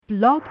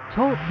Blog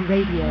Talk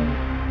Radio.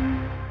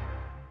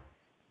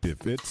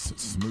 If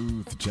it's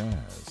smooth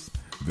jazz,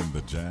 then the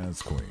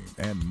Jazz Queen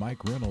and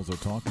Mike Reynolds are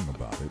talking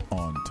about it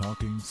on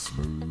Talking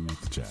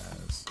Smooth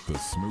Jazz, the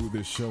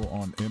smoothest show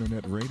on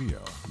internet radio.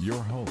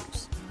 Your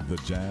hosts, the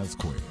Jazz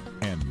Queen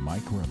and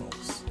Mike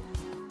Reynolds.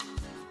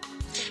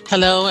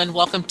 Hello and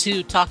welcome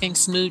to Talking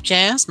Smooth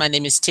Jazz. My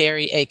name is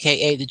Terry,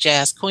 aka the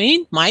Jazz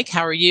Queen. Mike,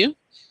 how are you?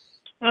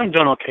 I'm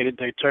doing okay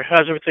today, Terry.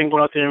 How's everything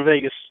going out there in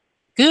Vegas?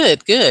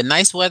 Good, good.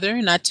 Nice weather,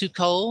 not too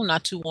cold,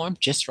 not too warm,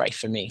 just right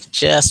for me.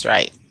 Just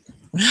right.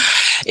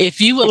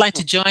 If you would like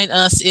to join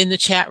us in the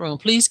chat room,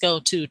 please go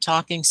to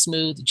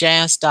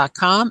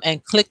talkingsmoothjazz.com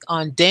and click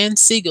on Dan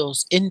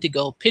Siegel's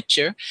Indigo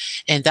picture,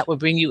 and that will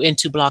bring you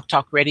into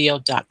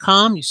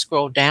blogtalkradio.com. You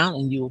scroll down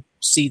and you'll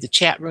see the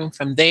chat room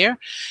from there.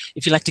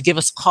 If you'd like to give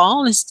us a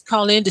call,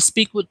 call in to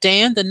speak with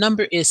Dan. The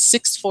number is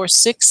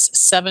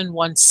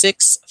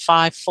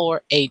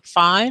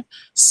 646-716-5485,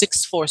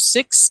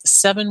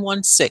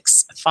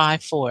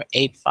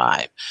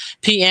 646-716-5485.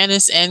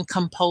 Pianist and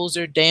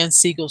composer Dan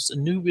Siegel's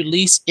new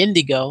release,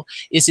 Indigo,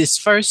 is his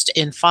first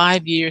in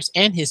 5 years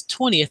and his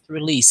 20th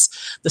release.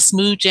 The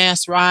Smooth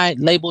Jazz Ride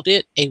labeled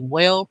it a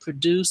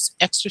well-produced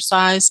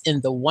exercise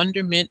in the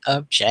wonderment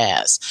of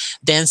jazz.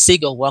 Dan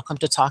Siegel, welcome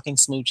to Talking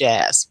Smooth Jazz.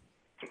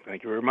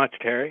 Thank you very much,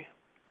 Terry.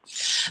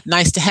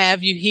 Nice to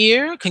have you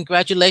here.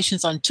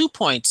 Congratulations on 2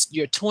 points,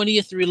 your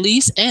 20th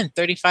release and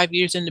 35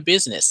 years in the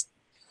business.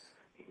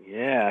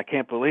 Yeah, I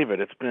can't believe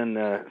it. It's been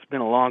a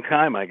long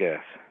time, I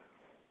guess.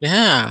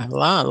 Yeah,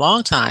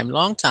 long time.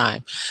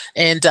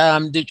 And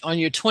on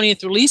your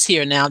 20th release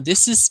here now,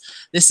 this is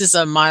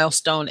a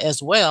milestone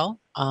as well.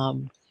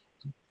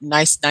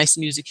 Nice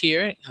music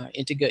here,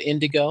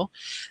 Indigo.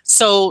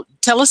 So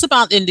tell us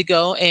about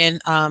Indigo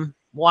and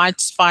why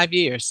it's 5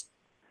 years.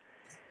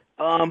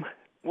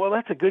 Well,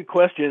 that's a good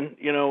question.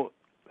 You know,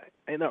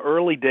 in the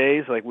early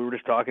days, like we were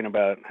just talking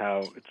about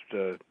how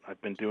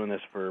I've been doing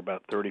this for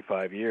about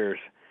 35 years.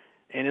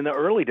 And in the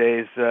early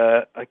days,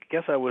 I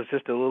guess I was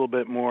just a little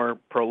bit more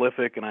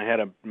prolific, and I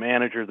had a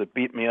manager that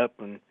beat me up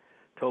and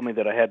told me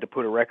that I had to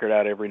put a record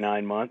out every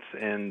 9 months,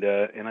 and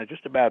I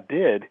just about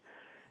did.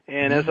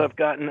 And as I've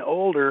gotten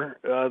older,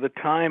 the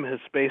time has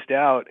spaced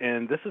out,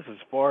 and this is as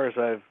far as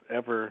I've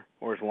ever,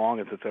 or as long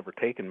as it's ever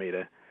taken me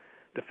to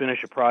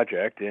finish a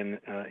project. And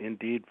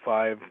indeed,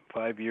 five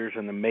years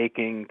in the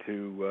making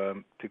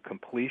to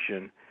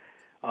completion.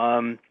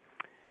 I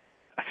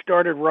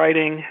started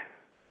writing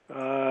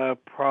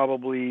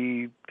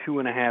probably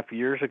 2.5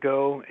 years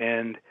ago,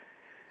 and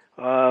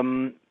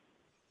you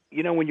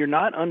know, when you're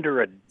not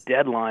under a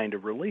deadline to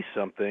release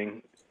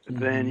something,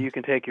 then you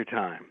can take your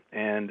time.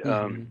 And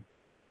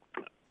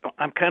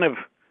I'm kind of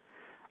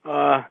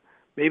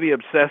maybe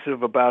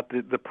obsessive about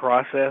the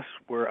process,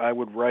 where I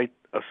would write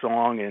a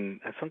song, and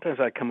sometimes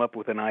I'd come up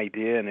with an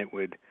idea, and it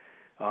would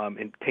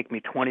take me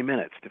 20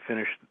 minutes to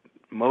finish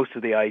most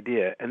of the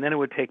idea, and then it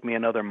would take me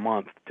another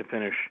month to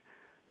finish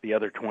the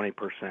other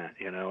 20%.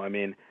 You know, I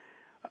mean,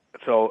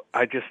 so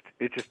I'm just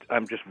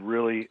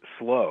really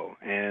slow,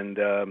 and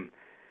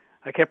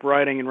I kept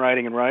writing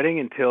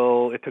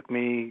until it took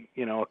me,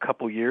 you know, a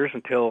couple years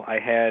until I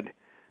had.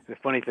 The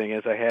funny thing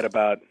is, I had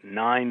about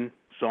 9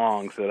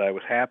 songs that I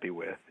was happy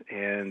with,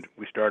 and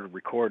we started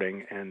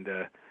recording, and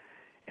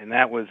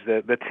that was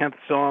the 10th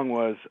song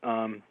was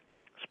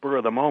spur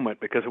of the moment,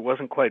 because it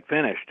wasn't quite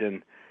finished,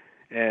 and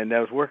I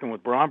was working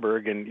with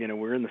Bromberg, and you know,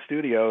 we're in the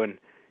studio, and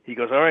he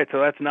goes, "All right,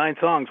 so that's 9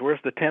 songs. Where's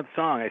the 10th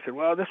song?" I said,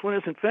 "Well, this one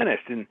isn't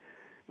finished," and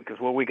because,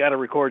 well, we got to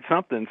record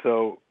something.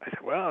 So I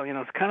said, "Well, you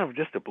know, it's kind of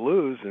just a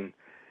blues,"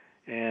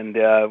 and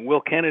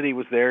Will Kennedy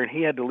was there, and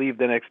he had to leave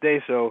the next day,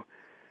 so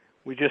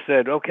we just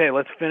said, "Okay,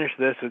 let's finish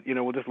this. You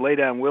know, we'll just lay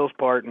down Will's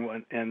part,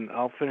 and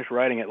I'll finish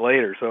writing it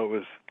later." So it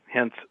was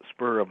hence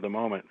spur of the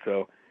moment.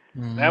 So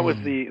that was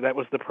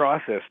the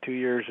process. 2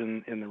 years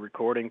in the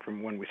recording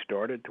from when we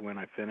started to when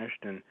I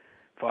finished, and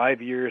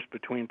 5 years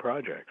between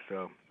projects.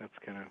 So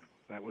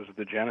that was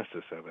the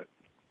genesis of it.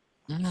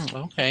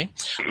 Okay.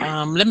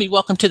 Let me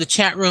welcome to the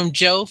chat room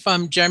Joe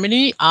from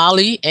Germany,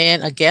 Ali,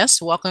 and a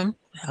guest. Welcome.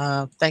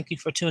 Thank you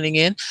for tuning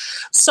in.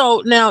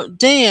 So now,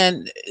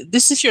 Dan,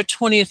 this is your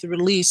 20th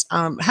release.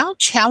 How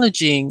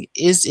challenging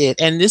is it?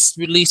 And this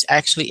release,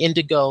 actually,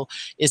 Indigo,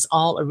 is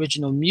all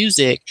original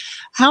music.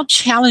 How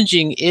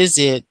challenging is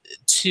it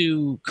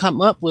to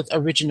come up with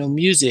original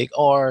music,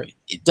 or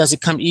does it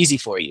come easy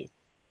for you?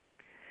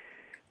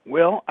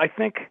 Well, I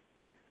think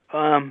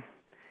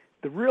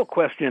the real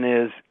question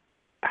is,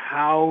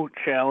 how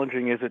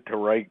challenging is it to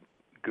write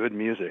good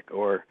music?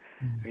 Or,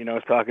 you know, I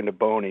was talking to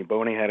Boney.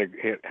 Boney had a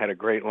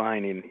great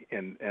line,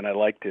 and I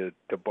like to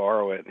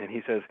borrow it. And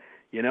he says,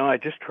 "You know, I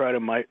just try to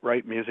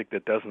write music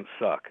that doesn't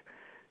suck,"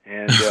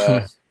 and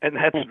and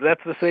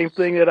that's the same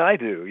thing that I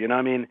do. You know,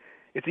 I mean,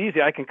 it's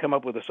easy. I can come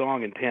up with a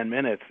song in 10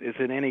 minutes. Is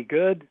it any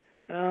good?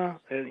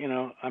 You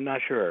know, I'm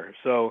not sure.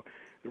 So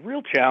the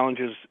real challenge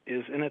is,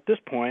 and at this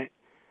point,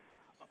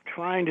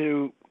 trying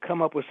to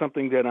come up with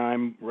something that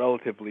I'm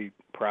relatively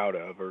proud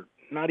of, or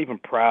not even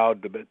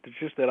proud, but it's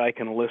just that I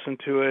can listen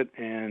to it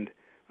and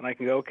I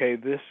can go, okay,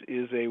 this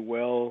is a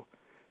well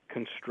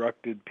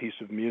constructed piece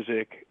of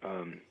music,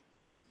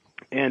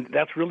 and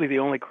that's really the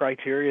only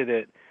criteria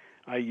that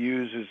I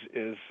use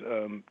is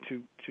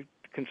to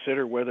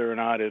consider whether or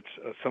not it's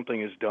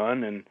something is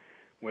done and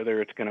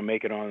whether it's going to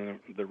make it on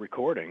the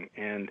recording.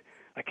 And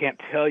I can't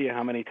tell you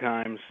how many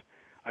times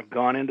I've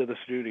gone into the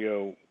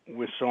studio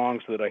with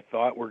songs that I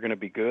thought were going to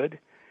be good,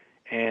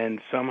 and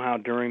somehow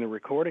during the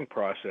recording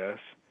process,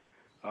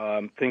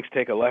 things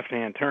take a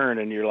left-hand turn,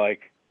 and you're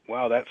like,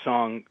 wow, that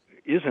song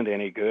isn't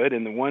any good,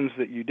 and the ones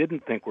that you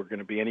didn't think were going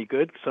to be any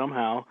good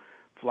somehow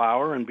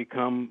flower and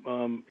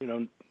become,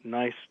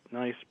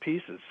 nice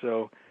pieces.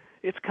 So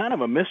it's kind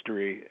of a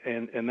mystery,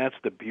 and that's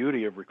the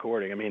beauty of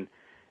recording. I mean,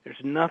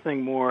 there's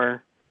nothing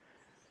more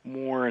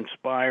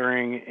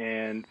inspiring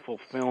and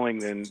fulfilling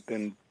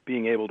than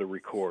being able to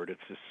record.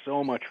 It's just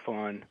so much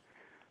fun.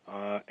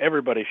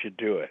 Everybody should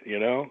do it,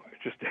 It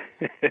just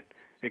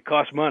it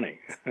costs money.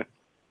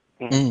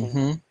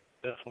 Mm-hmm.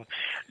 Definitely.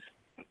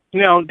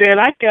 Now, Dan,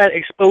 I got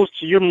exposed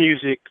to your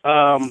music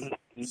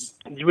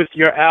with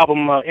your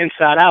album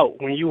Inside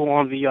Out when you were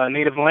on the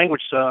native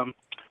language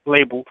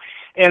label,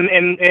 and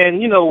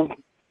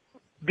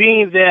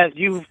being that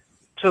you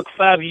took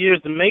 5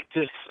 years to make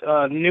this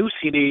new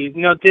CD,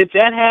 did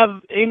that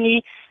have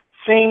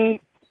anything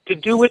to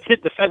do with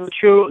it? The fact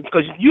that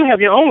because you have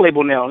your own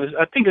label now,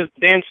 I think it's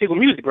Dan Siegel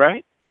Music,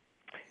 right?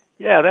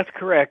 Yeah, that's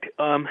correct.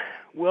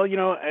 Well,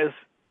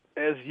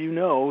 as you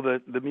know,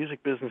 the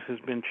music business has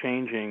been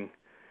changing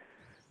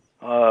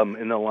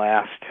in the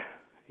last,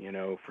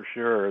 for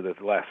sure, the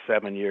last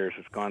 7 years.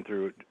 It's gone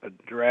through a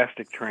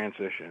drastic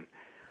transition.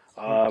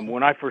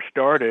 When I first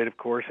started, of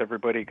course,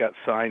 everybody got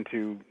signed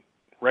to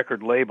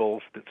record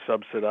labels that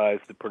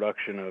subsidized the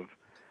production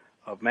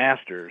of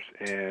masters,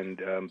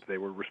 and they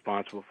were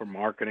responsible for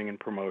marketing and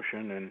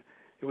promotion, and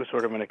it was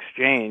sort of an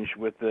exchange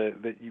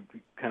that you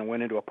kind of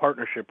went into a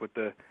partnership with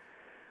the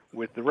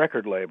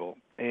record label.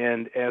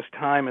 And as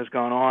time has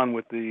gone on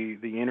with the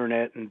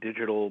internet and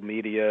digital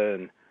media,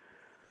 and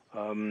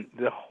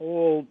the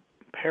whole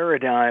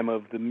paradigm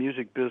of the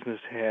music business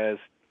has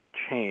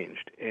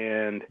changed,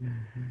 and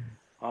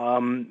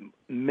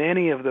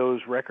many of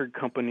those record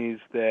companies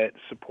that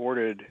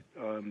supported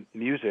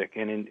music,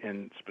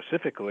 and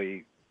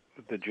specifically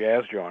the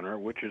jazz genre,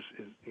 which is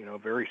a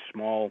very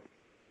small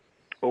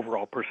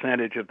overall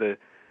percentage of the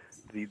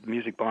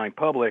music buying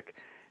public,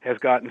 has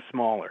gotten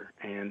smaller,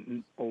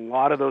 and a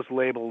lot of those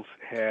labels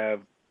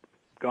have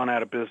gone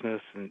out of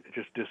business and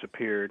just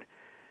disappeared.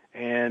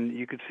 And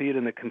you could see it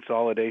in the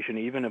consolidation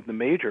even of the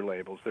major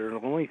labels. There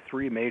are only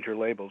 3 major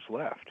labels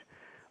left.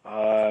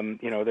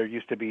 There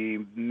used to be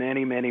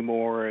many, many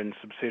more, and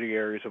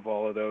subsidiaries of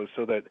all of those,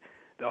 so that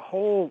the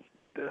whole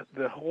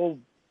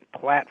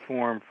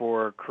platform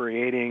for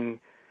creating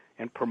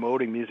and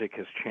promoting music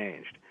has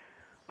changed.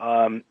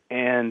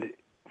 And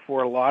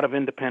for a lot of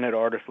independent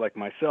artists like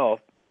myself,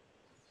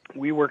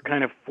 we were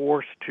kind of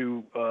forced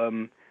to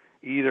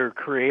either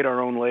create our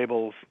own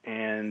labels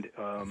and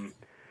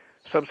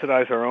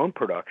subsidize our own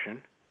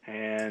production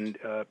and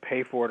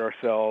pay for it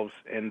ourselves,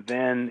 and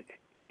then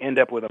end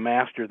up with a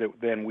master that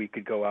then we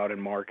could go out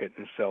and market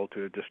and sell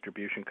to a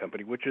distribution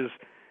company, which is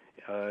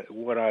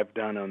what I've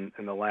done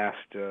in the last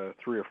 3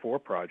 or 4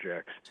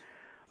 projects,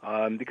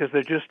 because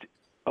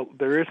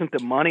there isn't the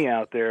money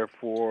out there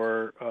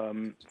for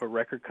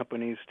record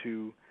companies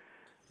to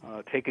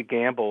take a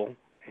gamble,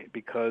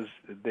 because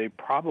they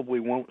probably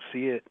won't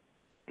see it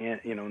in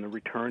the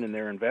return in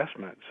their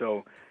investment.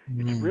 So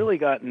it's really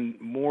gotten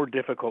more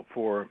difficult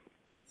for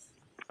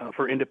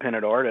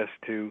independent artists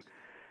to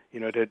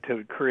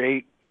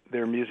create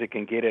their music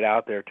and get it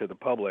out there to the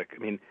public. I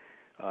mean,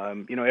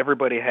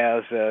 everybody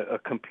has a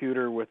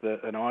computer with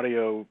an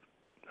audio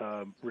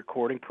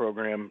recording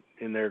program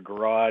in their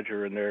garage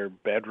or in their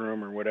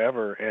bedroom or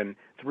whatever, and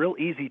it's real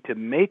easy to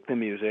make the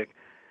music,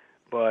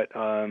 but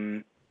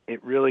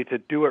it really, to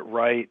do it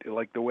right,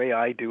 like the way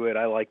I do it,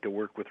 I like to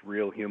work with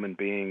real human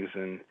beings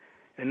and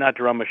not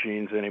drum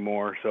machines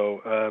anymore.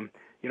 So,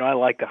 I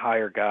like to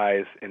hire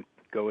guys and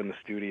go in the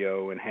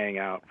studio and hang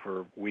out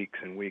for weeks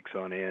and weeks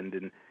on end,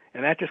 and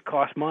that just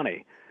costs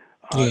money.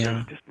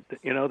 Yeah.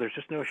 There's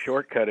just no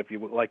shortcut if you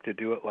would like to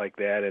do it like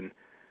that, and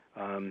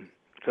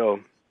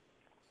so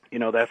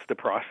that's the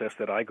process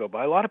that I go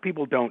by. A lot of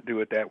people don't do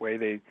it that way.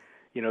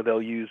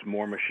 They'll use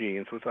more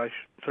machines, which I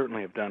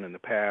certainly have done in the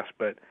past,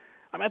 but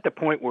I'm at the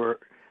point where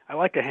I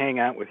like to hang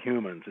out with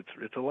humans.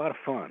 It's a lot of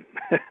fun.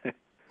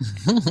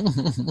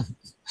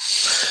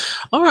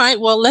 All right.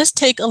 Well, let's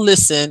take a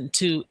listen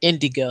to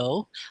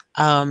Indigo.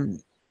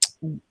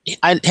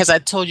 As I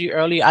told you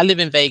earlier, I live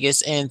in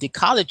Vegas, and the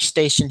college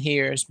station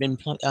here has been,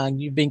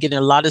 you've been getting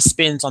a lot of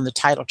spins on the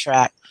title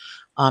track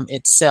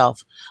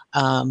itself.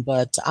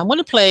 But I want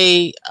to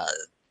play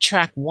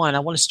track 1. I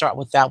want to start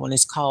with that one.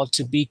 It's called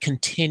To Be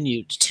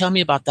Continued. Tell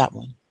me about that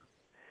one.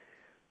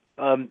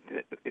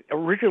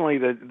 Originally,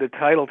 the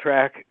title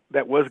track,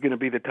 that was going to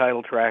be the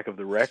title track of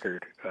the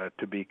record,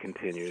 To Be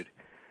Continued.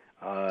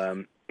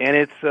 And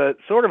it's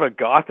sort of a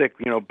gothic,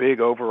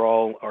 big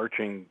overall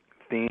arching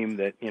theme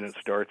that, it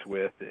starts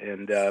with.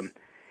 And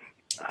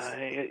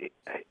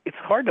It's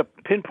hard to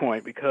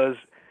pinpoint because,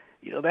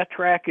 that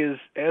track is,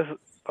 as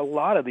a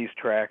lot of these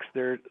tracks,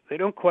 they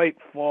don't quite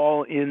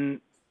fall in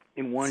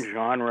one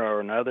genre or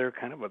another.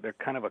 They're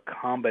kind of a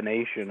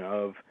combination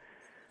of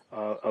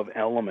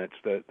elements.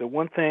 The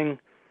one thing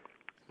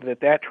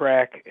that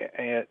track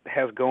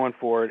has going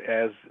for it,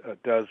 as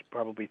does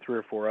probably 3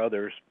 or 4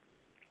 others,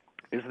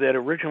 is that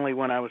originally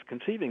when I was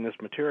conceiving this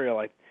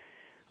material,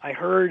 I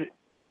heard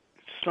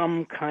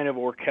some kind of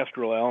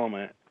orchestral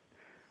element,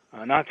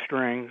 not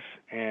strings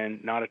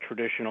and not a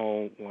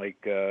traditional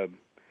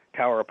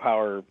Tower of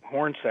Power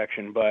horn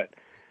section, but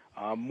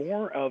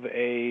more of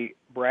a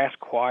brass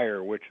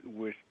choir with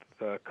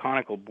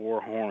conical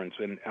bore horns,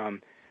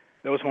 and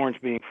those horns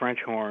being French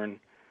horn,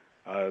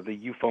 the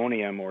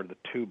euphonium or the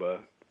tuba,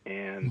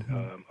 and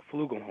a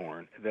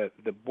flugelhorn.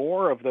 The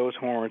bore of those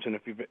horns, and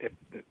if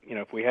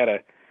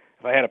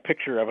I had a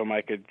picture of them,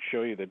 I could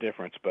show you the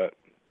difference. But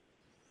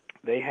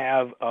they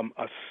have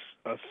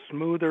a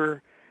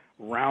smoother,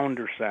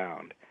 rounder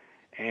sound,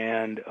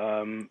 and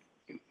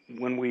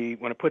when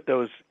I put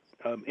those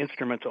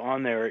instruments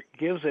on there, it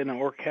gives an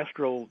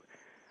orchestral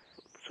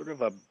sort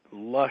of a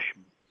lush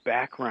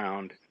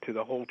background to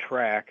the whole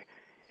track,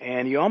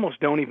 and you almost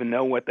don't even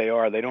know what they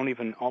are. They don't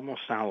even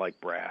almost sound like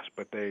brass,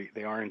 but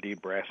they are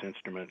indeed brass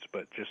instruments.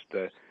 But just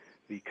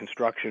the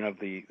construction of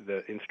the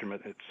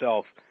instrument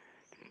itself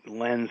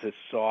lends a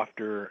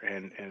softer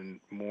and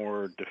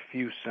more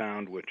diffuse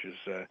sound, which is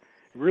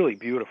really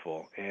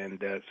beautiful.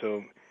 And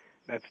so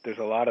there's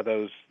a lot of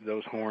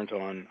those horns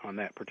on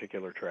that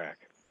particular track.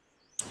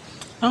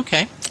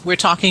 Okay. We're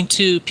talking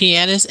to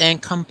pianist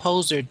and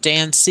composer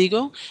Dan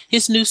Siegel.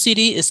 His new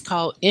CD is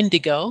called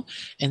Indigo,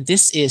 and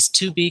this is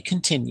To Be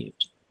Continued.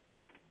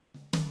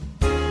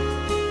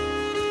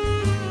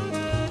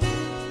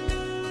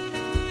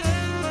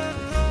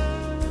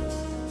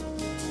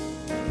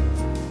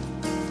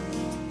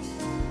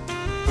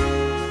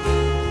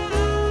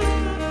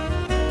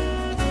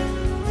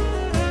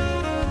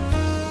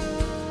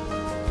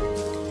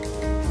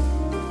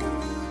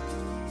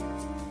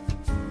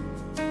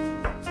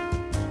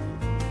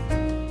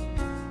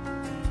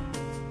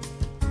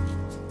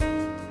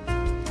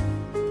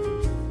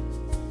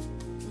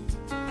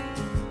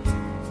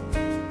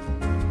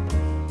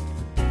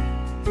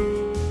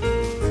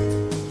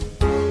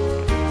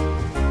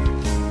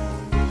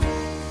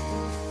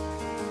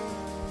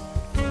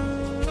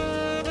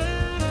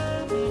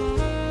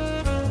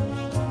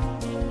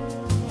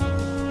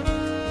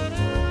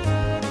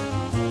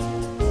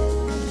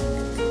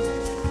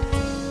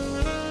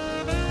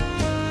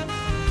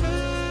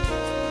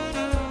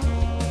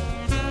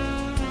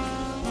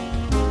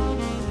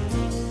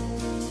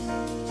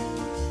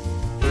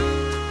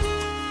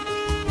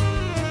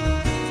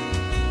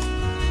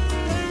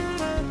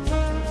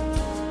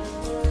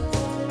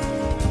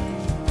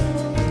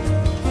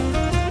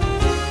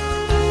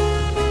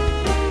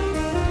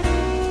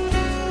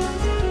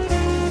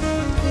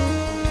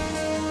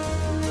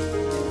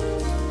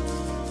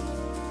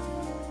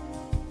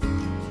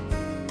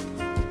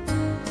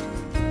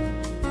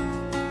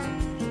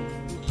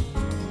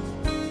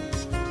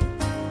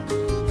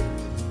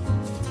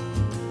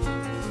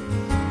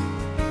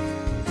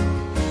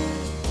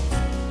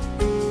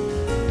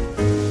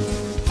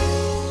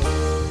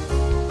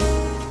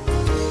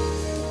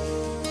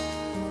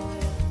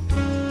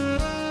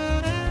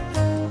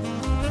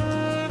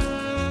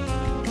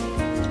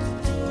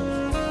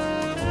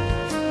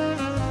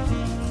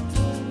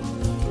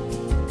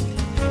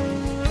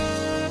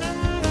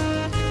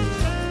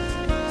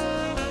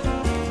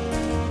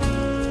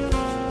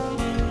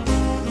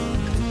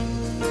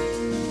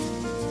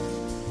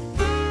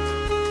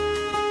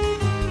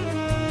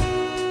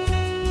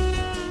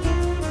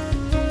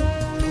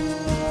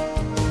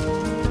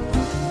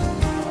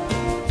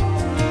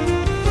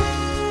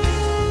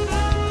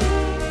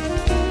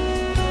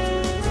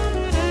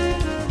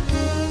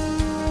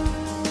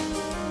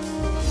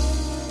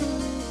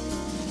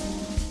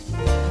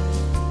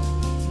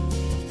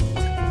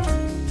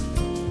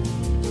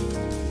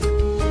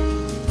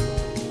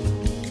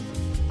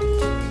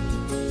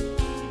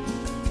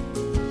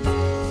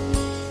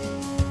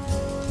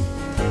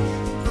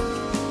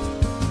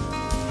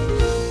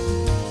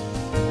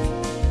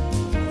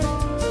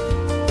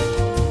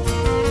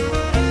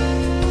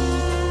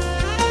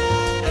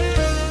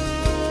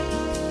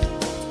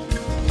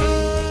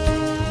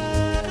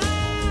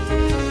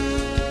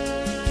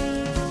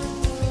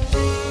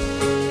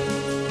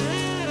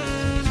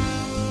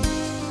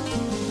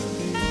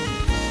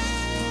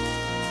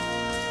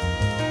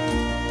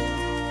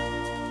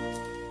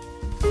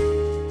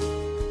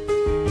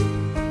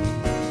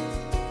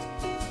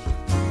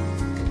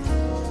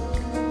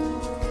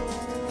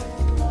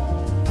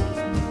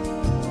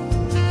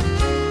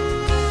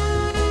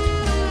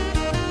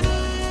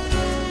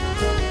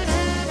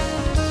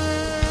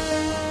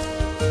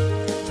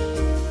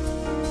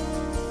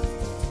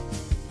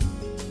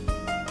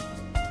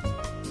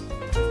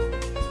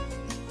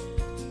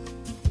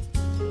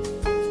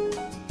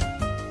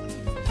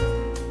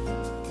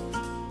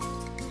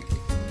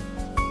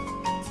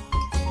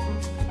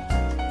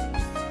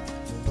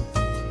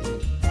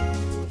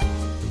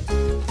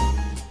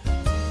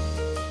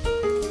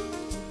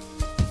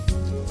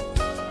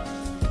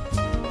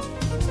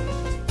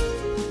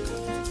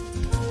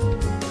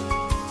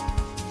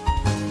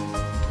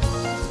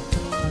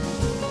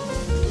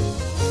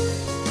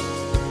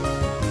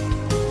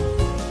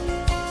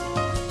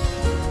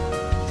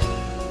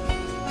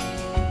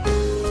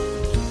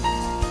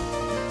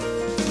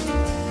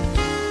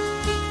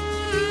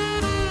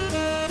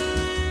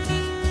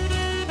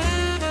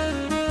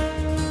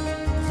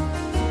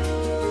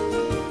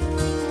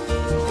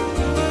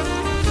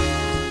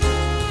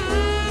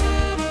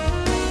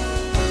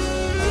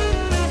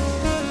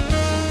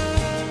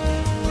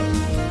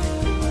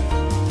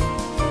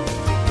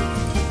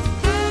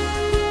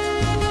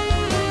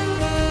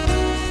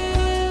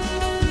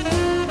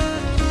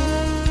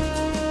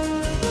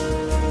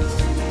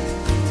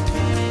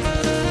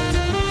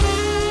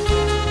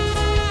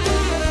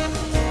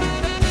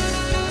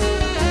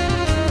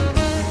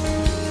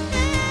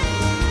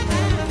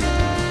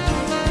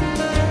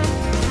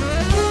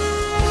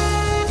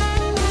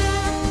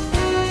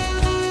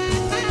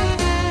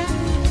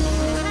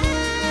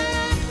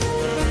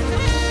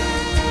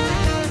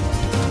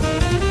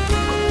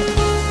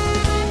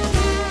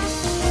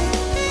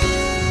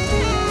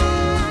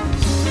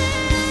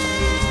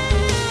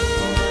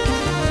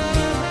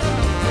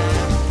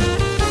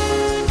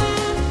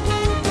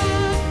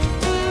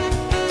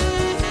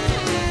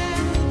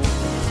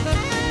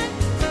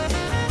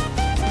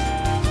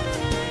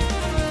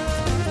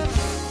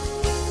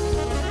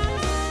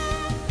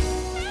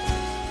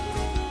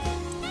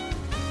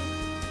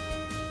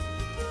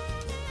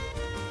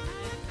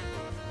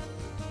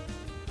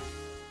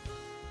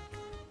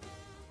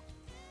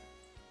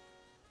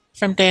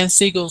 from Dan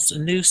Siegel's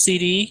new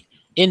CD,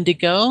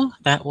 Indigo.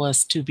 That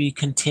was to be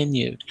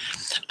continued.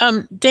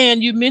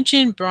 Dan, you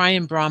mentioned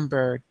Brian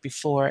Bromberg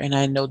before, and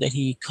I know that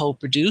he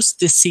co-produced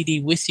this CD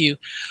with you.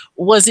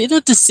 Was it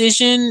a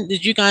decision?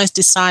 Did you guys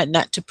decide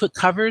not to put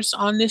covers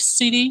on this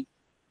CD?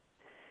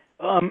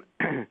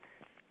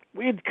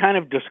 We had kind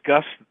of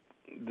discussed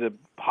the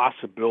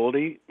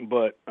possibility,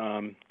 but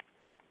I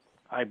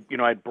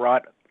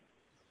brought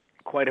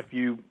quite a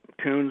few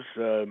tunes,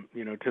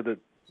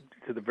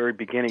 to the very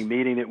beginning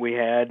meeting that we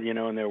had,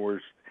 and there was,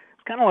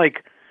 it's kind of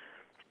like,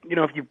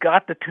 if you've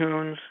got the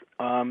tunes,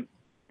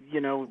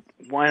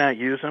 why not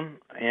use them?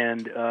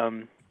 And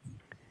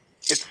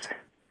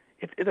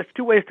there's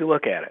two ways to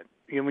look at it.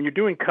 When you're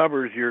doing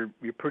covers, you're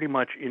pretty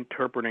much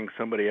interpreting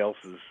somebody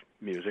else's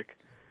music,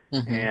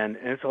 and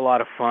it's a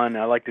lot of fun.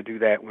 I like to do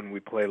that when we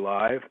play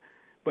live.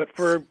 But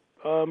for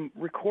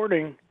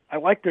recording, I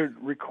like to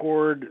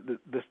record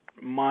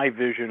my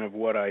vision of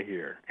what I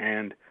hear.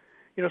 And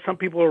some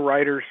people are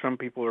writers, some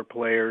people are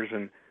players,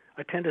 and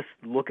I tend to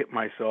look at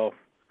myself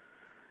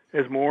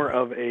as more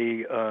of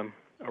a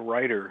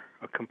writer,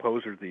 a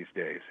composer these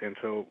days. And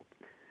so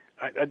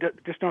I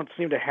just don't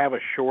seem to have a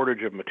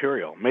shortage of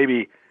material.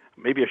 Maybe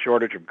a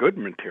shortage of good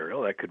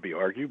material, that could be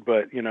argued,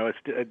 but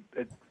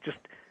it's just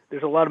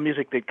there's a lot of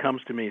music that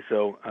comes to me,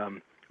 so I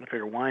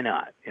figure why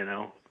not,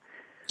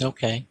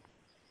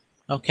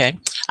 Okay.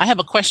 I have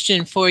a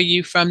question for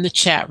you from the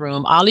chat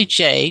room. Ollie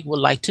J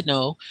would like to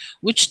know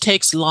which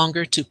takes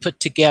longer to put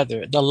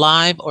together, the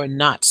live or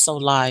not so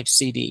live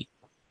CD?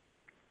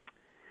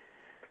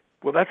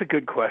 Well, that's a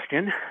good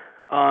question.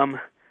 I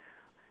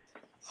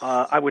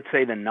would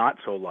say the not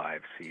so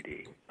live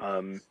CD.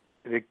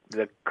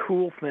 The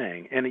cool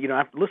thing, and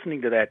after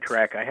listening to that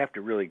track, I have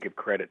to really give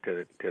credit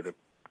to the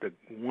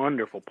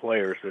wonderful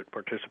players that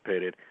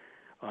participated.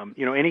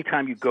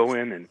 Anytime you go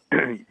in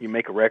and you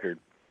make a record,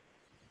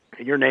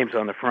 and your name's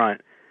on the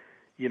front,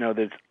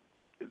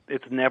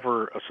 it's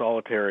never a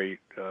solitary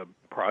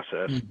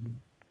process.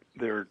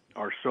 There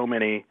are so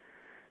many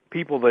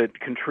people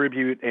that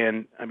contribute,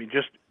 and I mean,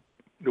 just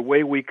the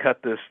way we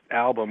cut this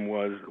album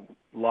was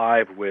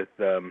live with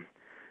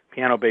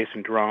piano, bass,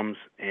 and drums,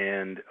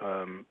 and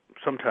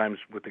sometimes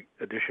with the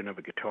addition of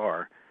a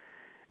guitar.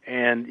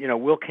 And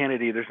Will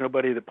Kennedy, there's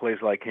nobody that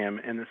plays like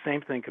him, and the same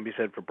thing can be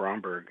said for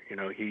Bromberg.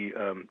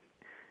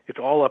 It's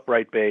all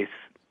upright bass,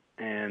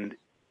 and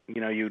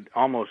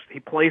he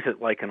plays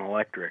it like an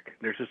electric.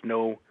 There's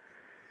no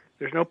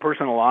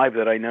person alive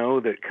that I know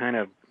that kind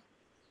of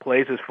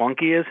plays as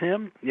funky as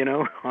him,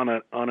 on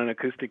an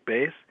acoustic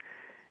bass,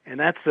 and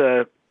that's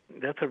a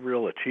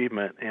real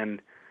achievement.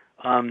 And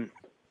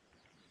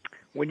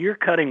when you're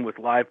cutting with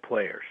live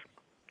players,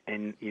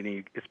 and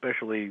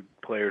especially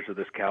players of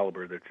this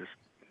caliber, they're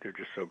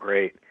just so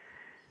great.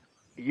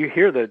 You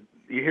hear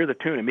the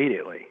tune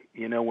immediately.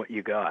 You know what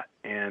you got,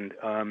 and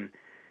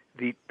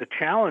the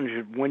challenge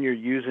when you're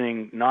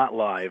using not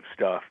live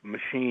stuff,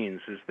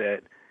 machines, is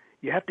that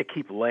you have to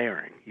keep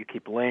layering. You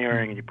keep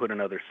layering, and you put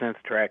another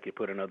synth track, you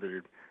put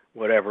another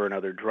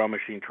drum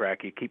machine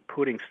track. You keep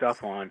putting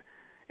stuff on,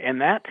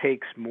 and that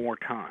takes more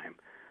time.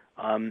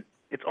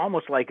 It's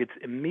almost like it's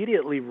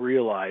immediately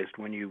realized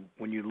when you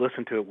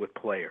listen to it with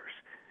players.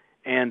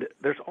 And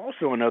there's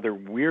also another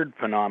weird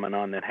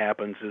phenomenon that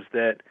happens, is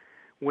that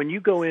when you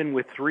go in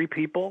with three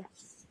people,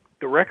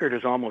 the record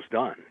is almost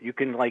done. You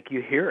can,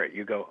 you hear it.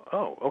 You go,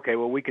 oh, okay,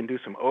 well, we can do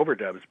some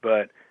overdubs,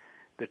 but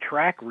the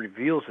track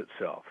reveals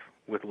itself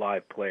with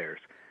live players.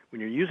 When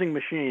you're using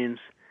machines,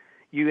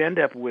 you end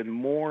up with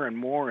more and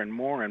more and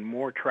more and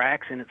more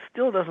tracks, and it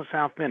still doesn't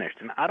sound finished.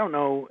 And I don't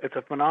know, it's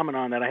a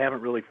phenomenon that I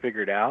haven't really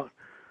figured out,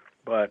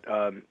 but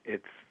I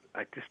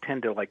just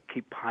tend to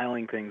keep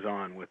piling things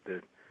on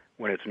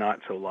when it's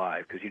not so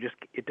live, because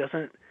it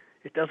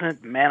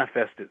doesn't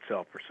manifest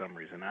itself for some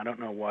reason. I don't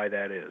know why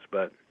that is,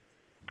 but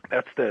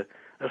that's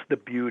the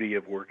beauty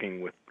of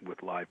working with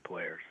live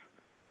players.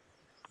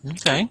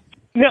 Okay.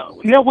 Now,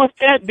 with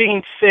that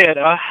being said,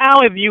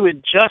 how have you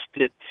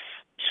adjusted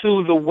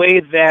to the way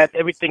that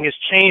everything has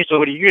changed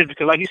over the years?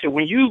 Because, like you said,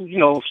 when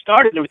you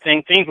started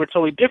everything, things were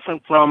totally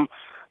different from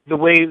the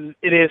way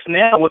it is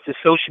now with the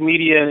social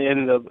media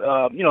and the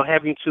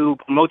having to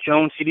promote your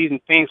own CDs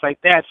and things like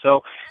that.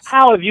 So,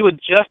 how have you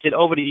adjusted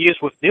over the years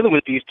with dealing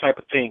with these type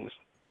of things?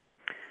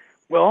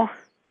 Well,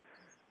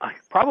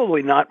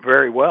 probably not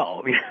very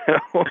well.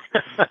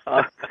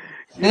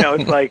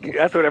 It's like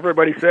that's what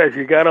everybody says.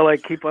 You got to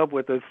keep up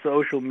with the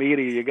social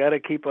media. You got to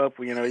keep up.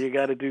 You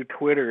got to do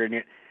Twitter,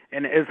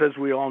 and as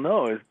we all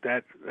know,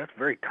 that's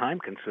very time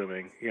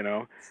consuming.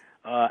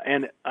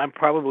 And I'm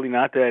probably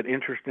not that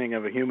interesting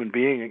of a human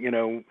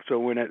being. So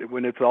when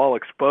it's all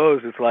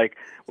exposed, it's like,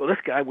 well,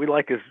 this guy, we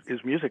like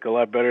his music a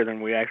lot better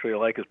than we actually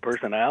like his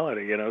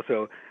personality.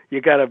 So you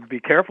got to be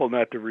careful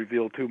not to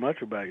reveal too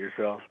much about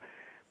yourself.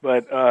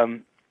 But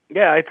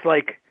it's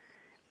like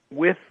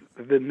with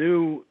the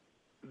new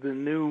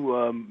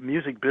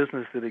music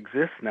business that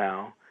exists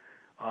now,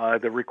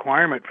 the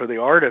requirement for the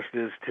artist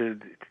is to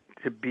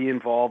be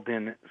involved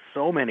in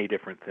so many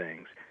different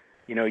things.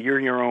 you're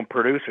your own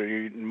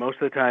producer.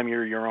 Most of the time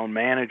you're your own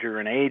manager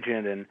and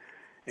agent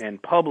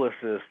and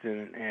publicist,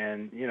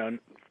 and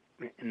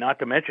not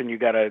to mention you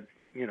got to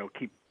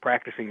keep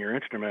practicing your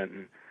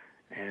instrument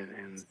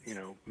and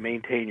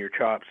maintain your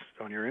chops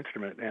on your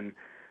instrument. And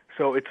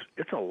so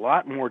it's a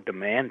lot more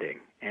demanding,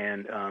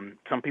 and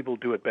some people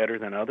do it better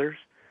than others.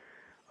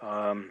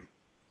 I'm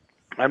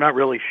not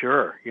really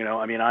sure.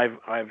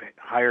 I've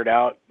hired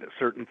out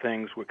certain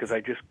things because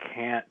I just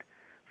can't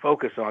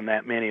focus on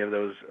that many of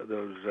those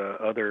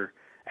other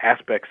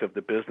aspects of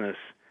the business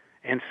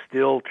and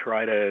still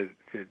try to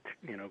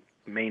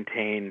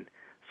maintain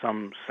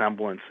some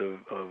semblance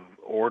of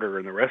order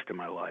in the rest of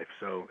my life.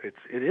 So it's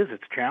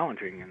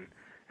challenging,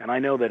 and I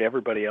know that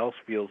everybody else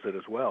feels it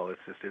as well.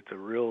 It's a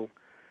real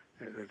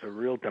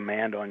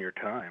demand on your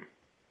time.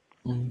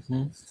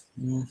 Mm-hmm.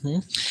 Mm-hmm.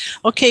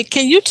 Okay,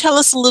 can you tell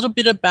us a little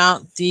bit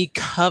about the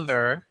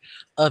cover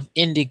of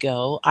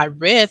Indigo? I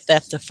read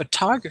that the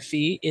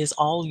photography is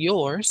all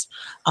yours,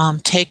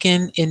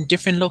 taken in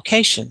different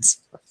locations.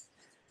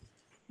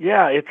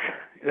 Yeah,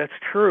 that's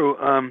true.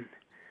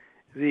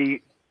 The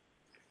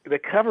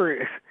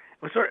cover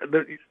was sort of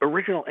the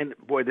original, and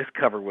boy, this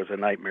cover was a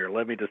nightmare.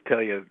 Let me just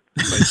tell you,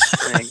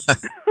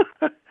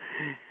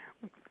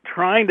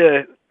 trying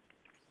to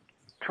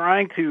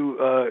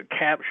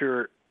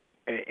capture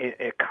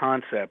a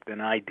concept,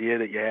 an idea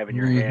that you have in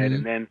your head,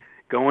 and then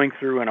going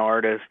through an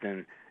artist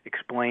and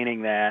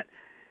explaining that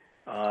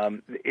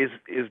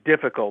is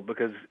difficult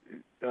because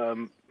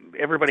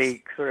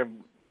everybody sort of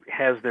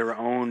has their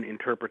own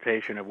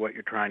interpretation of what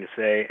you're trying to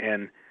say.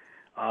 And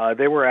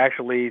there were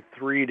actually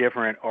 3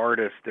 different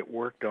artists that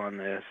worked on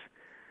this.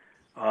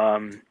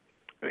 And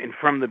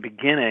from the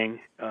beginning,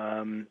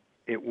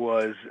 it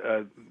was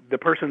the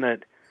person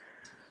that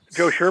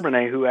Joe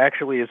Sherbonnet, who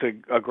actually is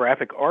a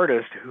graphic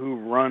artist who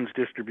runs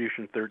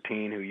Distribution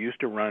 13, who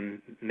used to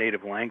run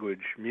native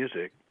language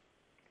music.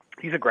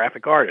 He's a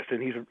graphic artist,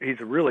 and he's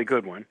a really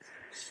good one.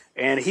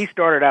 And he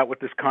started out with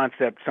this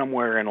concept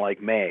somewhere in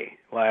like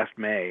last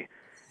May,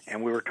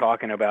 and we were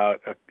talking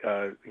about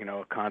a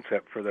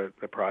concept for the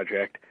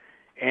project.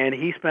 And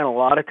he spent a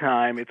lot of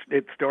time.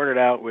 It started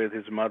out with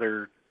his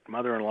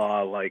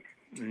mother-in-law like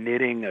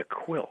knitting a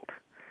quilt.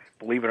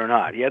 Believe it or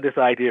not, he had this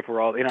idea for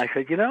all. And I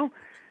said,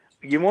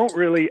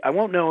 I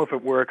won't know if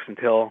it works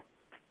until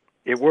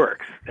it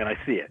works and I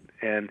see it.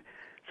 And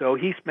so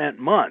he spent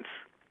months,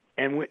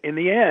 and in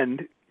the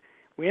end,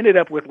 we ended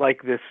up with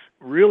like this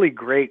really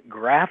great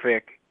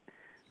graphic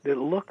that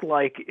looked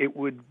like it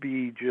would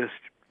be just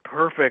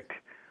perfect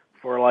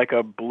for like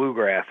a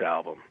bluegrass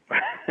album.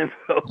 And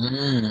so,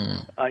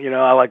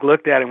 I like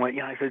looked at it and went,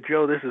 I said,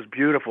 Joe, this is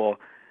beautiful,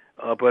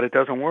 but it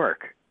doesn't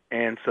work.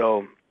 And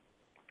so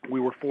we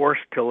were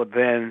forced to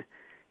then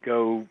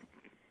go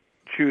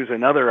choose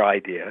another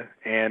idea,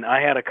 and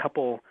I had a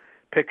couple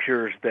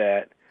pictures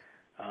that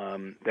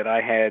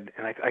I had,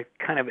 and I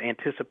kind of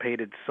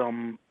anticipated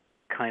some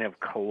kind of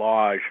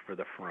collage for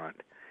the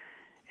front,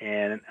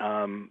 and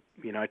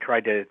I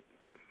tried to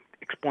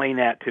explain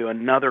that to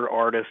another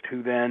artist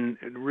who then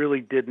really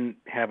didn't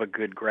have a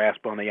good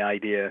grasp on the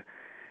idea,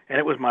 and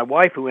it was my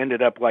wife who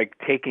ended up like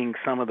taking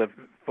some of the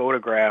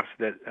photographs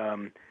that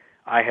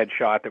I had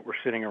shot that were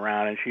sitting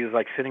around, and she was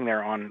like sitting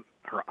there on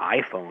her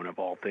iPhone of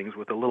all things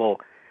with a little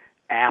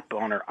app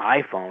on her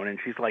iPhone, and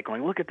she's like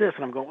going, look at this,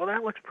 and I'm going, well,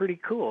 that looks pretty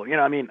cool.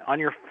 On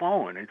your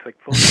phone, it's like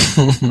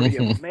pretty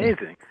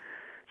amazing.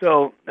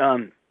 So,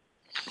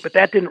 but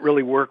that didn't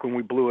really work when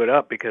we blew it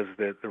up because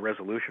the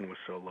resolution was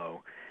so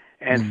low.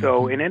 And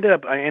so I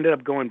ended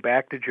up going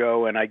back to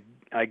Joe, and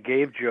I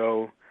gave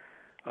Joe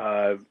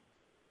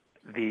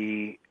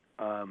the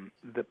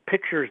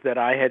pictures that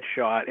I had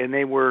shot, and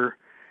they were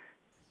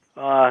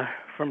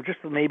from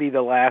just maybe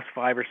the last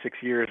 5 or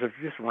 6 years of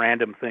just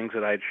random things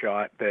that I'd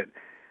shot that.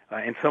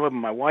 And some of them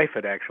my wife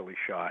had actually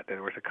shot.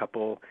 There was a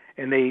couple,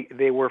 and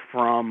they were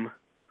from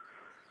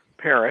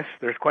Paris.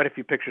 There's quite a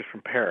few pictures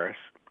from Paris.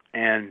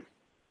 And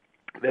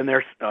then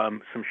there's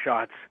some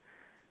shots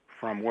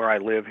from where I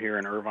live here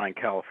in Irvine,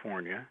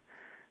 California.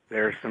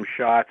 There's some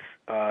shots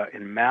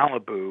in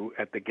Malibu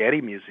at the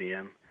Getty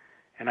Museum.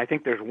 And I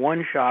think there's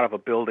one shot of a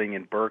building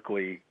in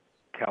Berkeley,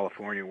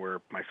 California, where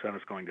my son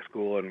is going to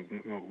school,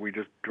 and we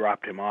just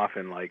dropped him off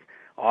in like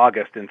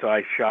August. And so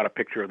I shot a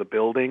picture of the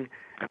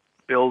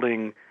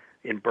building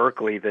in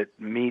Berkeley that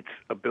meets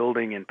a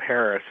building in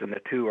Paris, and the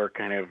two are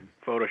kind of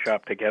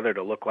photoshopped together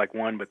to look like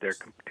one, but they're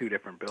 2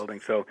 different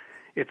buildings. So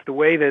it's the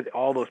way that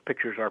all those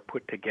pictures are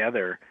put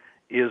together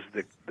is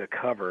the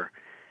cover.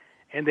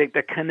 And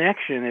the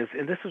connection is,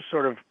 and this is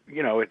sort of,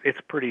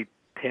 it's pretty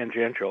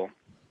tangential,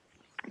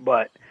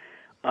 but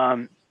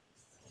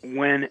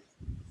when,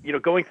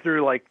 going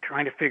through like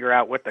trying to figure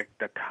out what the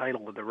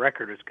title of the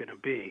record is going to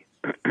be,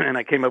 and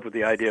I came up with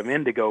the idea of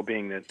Indigo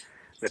being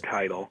the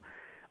title.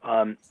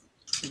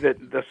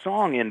 The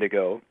song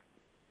Indigo,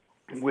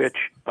 which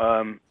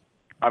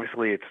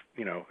obviously it's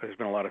there's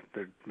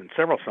been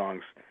several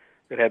songs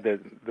that had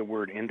the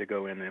word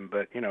indigo in them,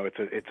 but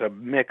it's a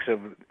mix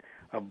of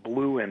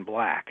blue and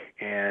black,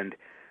 and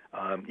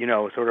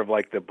Sort of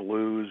like the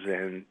blues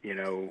and,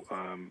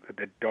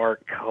 the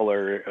dark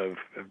color of,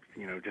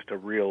 just a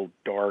real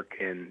dark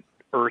and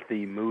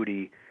earthy,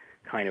 moody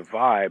kind of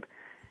vibe.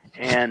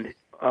 And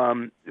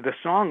the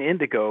song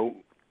Indigo,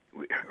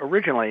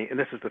 originally, and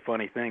this is the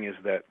funny thing, is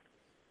that,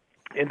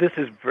 and this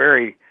is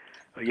very,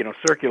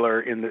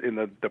 circular in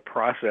the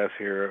process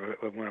here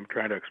of when I'm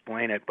trying to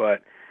explain it,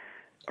 but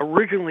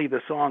originally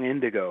the song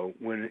Indigo,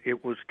 when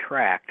it was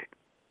tracked,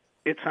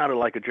 it sounded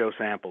like a Joe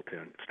Sample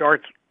tune. It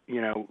starts,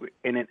 and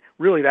it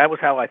really, that was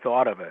how I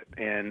thought of it.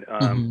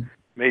 And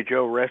may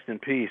Joe rest in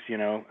peace,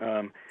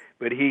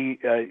 but he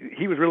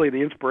was really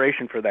the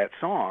inspiration for that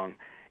song.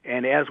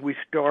 And as we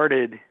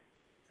started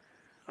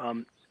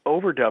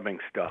overdubbing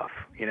stuff,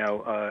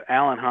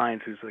 Alan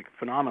Hines, who's a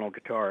phenomenal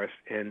guitarist,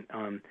 and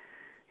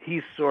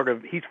he's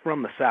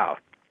from the South,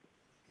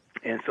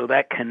 and so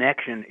that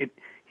connection,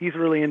 he's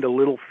really into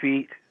Little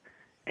Feat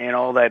and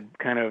all that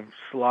kind of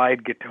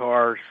slide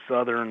guitar,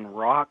 Southern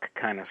rock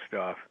kind of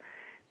stuff.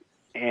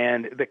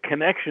 And the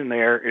connection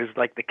there is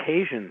like the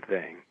Cajun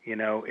thing,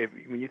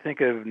 when you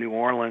think of New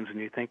Orleans and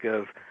you think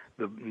of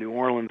the New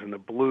Orleans and the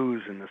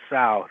blues in the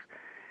South,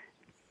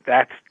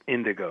 that's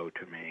Indigo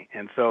to me.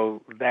 And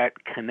so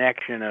that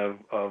connection of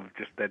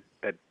just that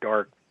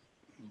dark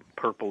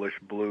purplish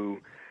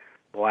blue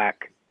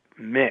black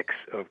mix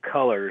of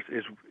colors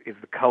is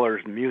the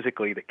colors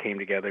musically that came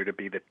together to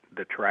be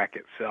the track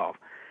itself.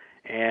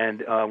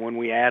 And when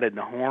we added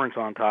the horns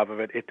on top of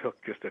it, it took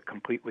just a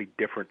completely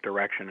different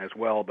direction as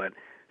well, but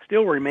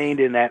still remained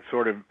in that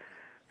sort of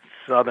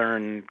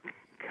Southern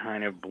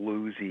kind of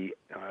bluesy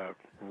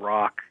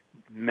rock,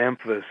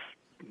 Memphis,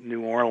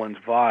 New Orleans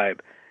vibe.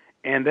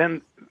 And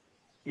then,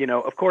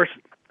 of course,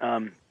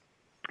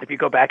 if you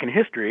go back in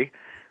history,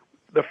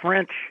 the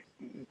French,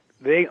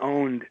 they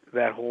owned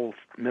that whole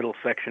middle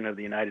section of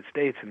the United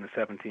States in the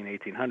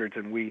 1800s,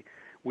 and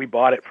we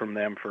bought it from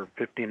them for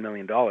 $15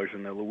 million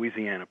in the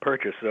Louisiana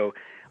Purchase. So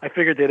I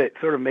figured that it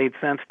sort of made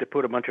sense to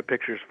put a bunch of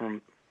pictures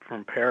from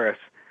Paris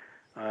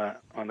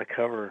on the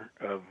cover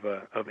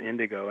of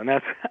Indigo, and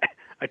that's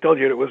I told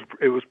you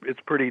it's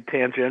pretty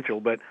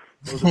tangential, but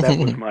that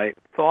was my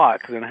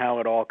thoughts and how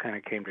it all kind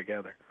of came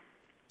together.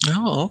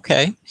 Oh,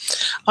 okay.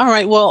 All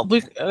right. Well,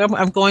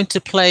 I'm going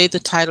to play the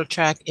title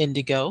track,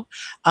 Indigo.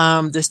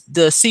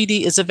 The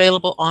CD is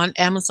available on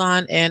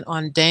Amazon and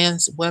on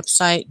Dan's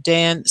website,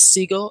 Dan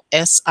Siegel,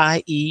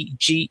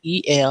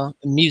 SIEGEL,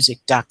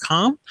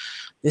 music.com.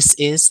 This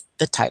is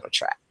the title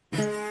track.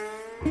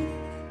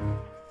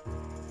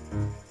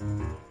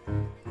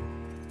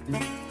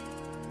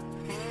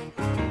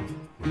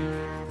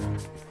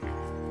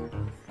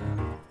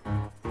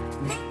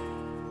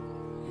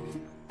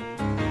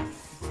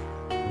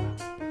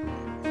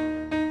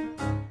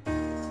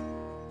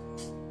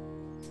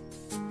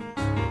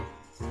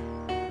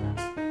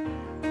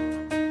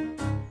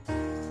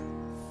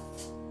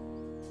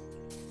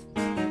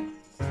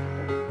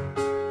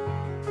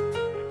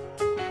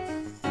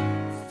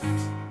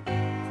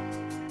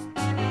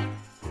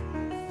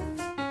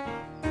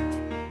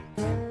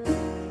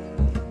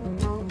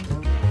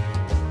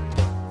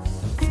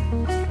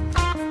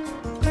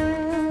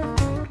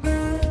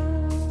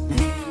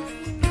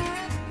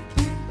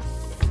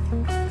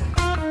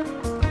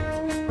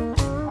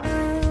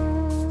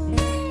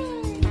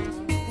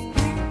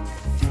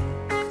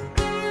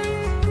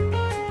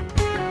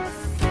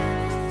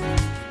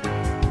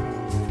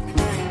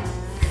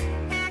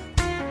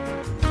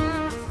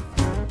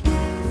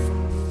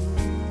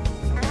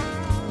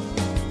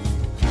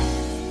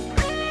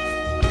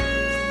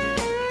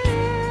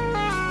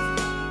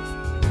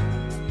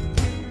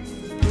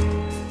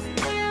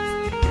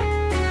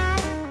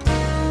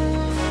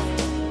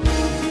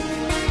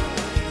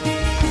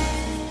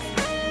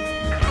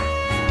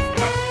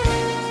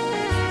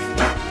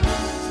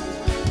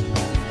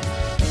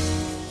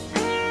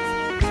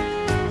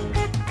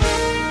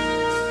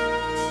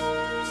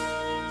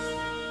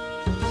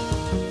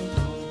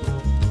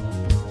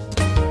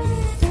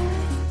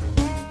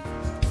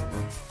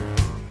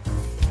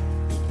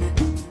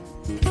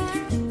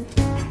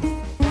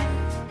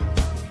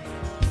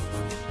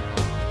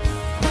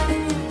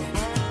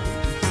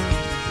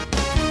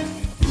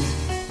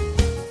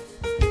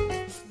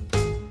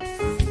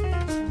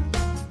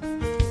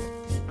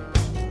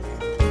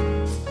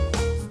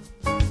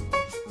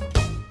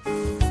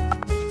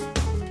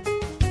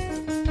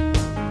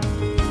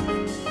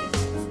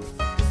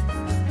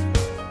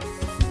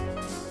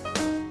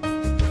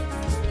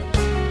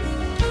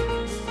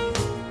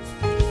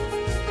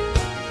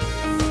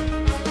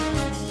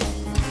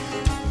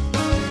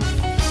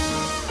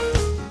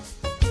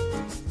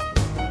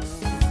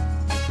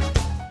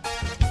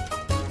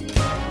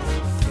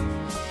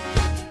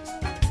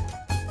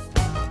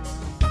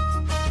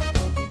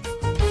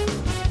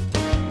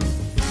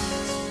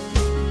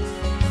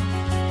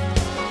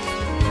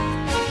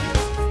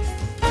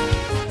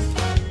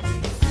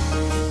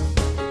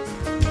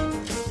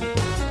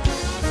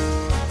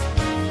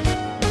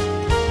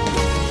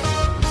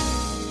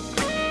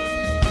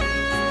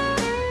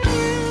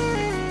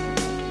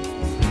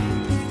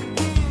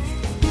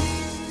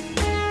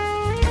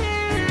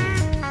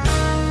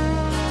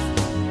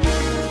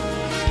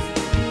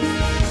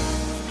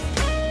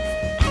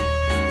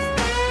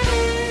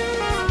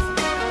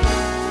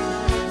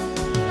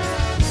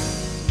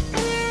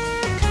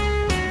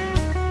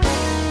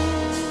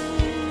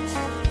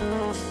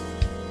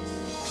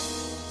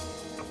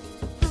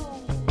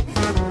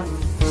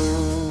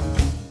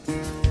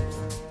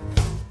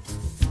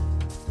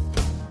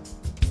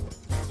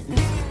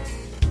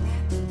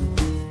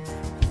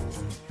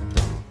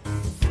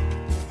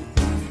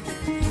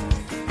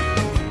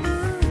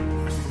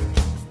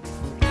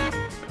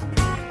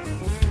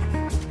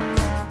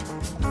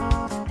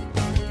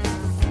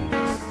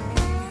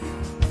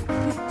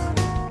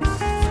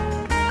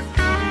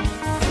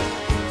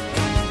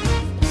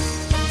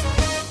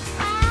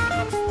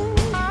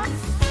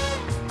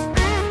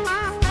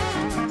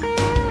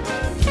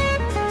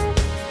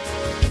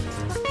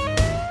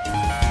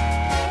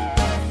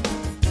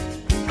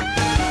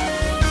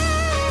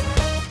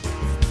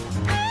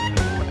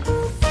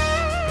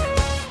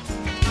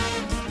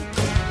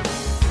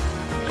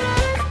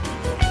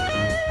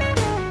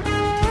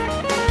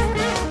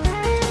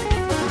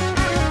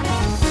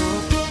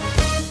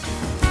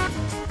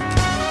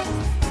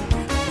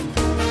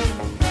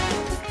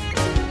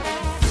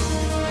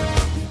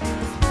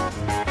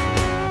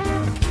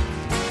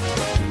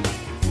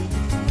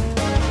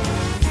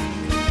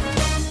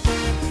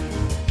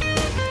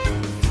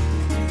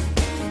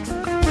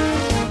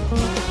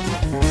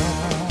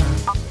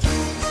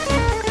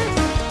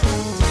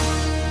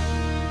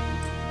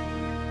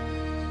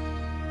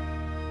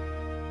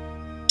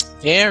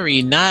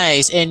 Very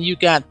nice. And you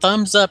got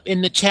thumbs up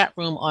in the chat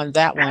room on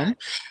that one.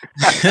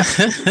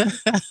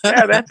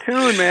 Yeah, that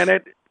tune, man,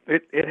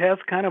 it has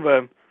kind of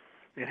an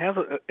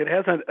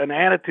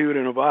attitude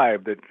and a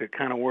vibe that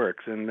kind of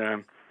works.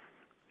 And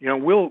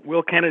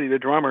Will Kennedy, the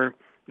drummer,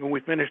 when we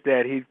finished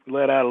that, he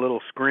let out a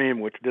little scream,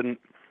 which didn't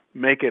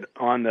make it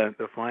on the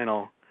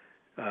final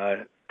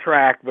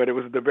track, but it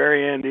was at the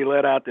very end. He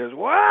let out this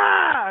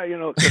 "wah,"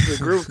 because the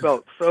groove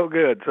felt so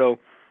good. So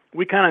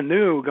we kind of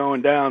knew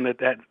going down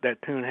that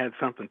tune had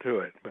something to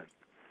it. But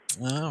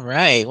all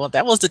right. Well,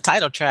 that was the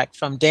title track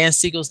from Dan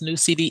Siegel's new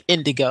CD,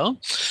 Indigo.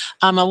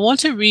 I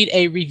want to read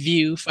a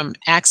review from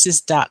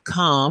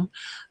Axis.com.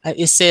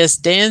 It says,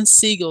 Dan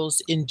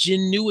Siegel's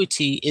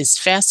ingenuity is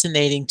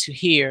fascinating to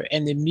hear,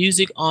 and the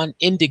music on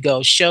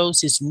Indigo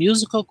shows his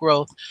musical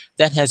growth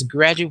that has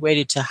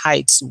graduated to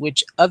heights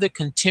which other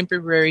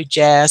contemporary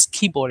jazz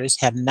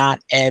keyboardists have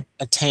not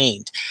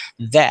attained.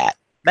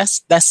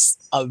 That's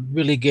a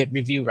really good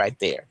review right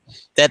there.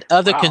 That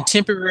other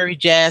contemporary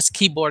jazz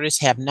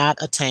keyboardists have not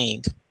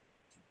attained.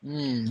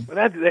 Well,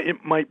 that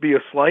it might be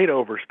a slight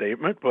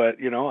overstatement, but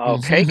I'll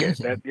take it.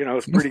 That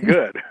it's pretty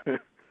good.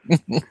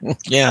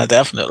 Yeah,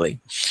 definitely.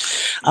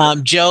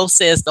 Joe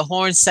says the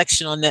horn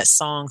section on that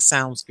song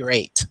sounds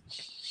great.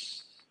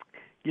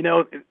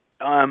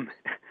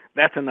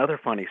 That's another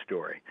funny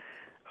story,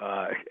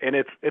 and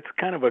it's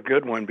kind of a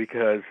good one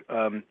because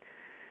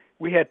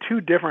we had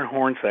two different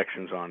horn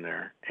sections on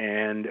there,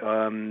 and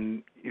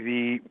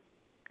the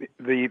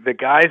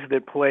guys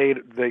that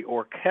played the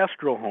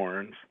orchestral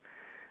horns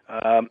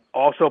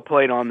also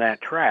played on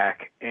that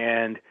track,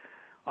 and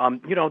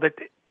that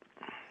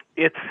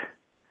it's.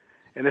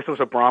 And this was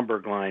a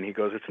Bromberg line. He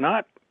goes, "It's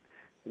not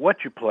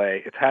what you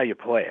play, it's how you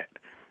play it."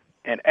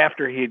 And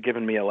after he had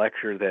given me a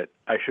lecture that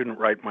I shouldn't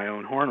write my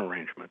own horn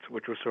arrangements,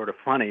 which was sort of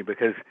funny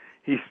because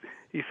he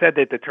said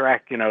that the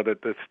track,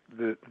 that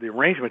the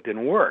arrangement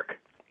didn't work.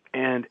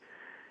 And,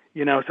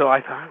 so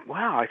I thought,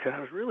 wow, I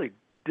was really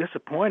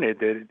disappointed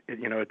that,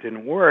 it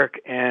didn't work.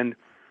 And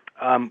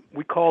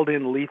we called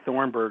in Lee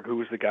Thornburg, who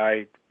was the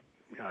guy,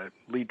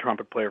 lead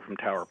trumpet player from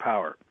Tower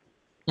Power.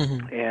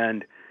 Mm-hmm.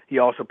 And he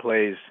also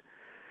plays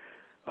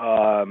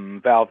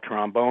valve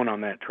trombone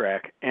on that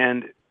track,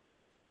 and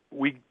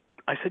I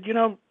said,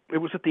 it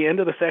was at the end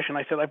of the session.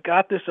 I said, I've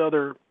got this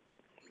other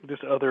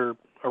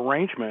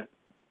arrangement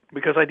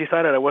because I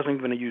decided I wasn't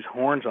going to use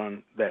horns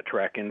on that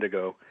track,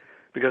 Indigo,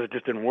 because it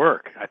just didn't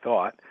work, I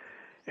thought.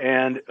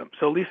 And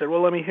so Lee said,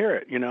 well, let me hear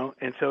it,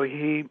 And so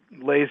he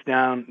laid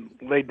down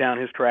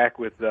his track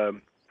with a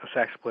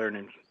sax player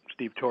named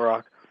Steve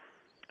Torok,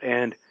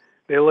 and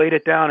they laid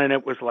it down, and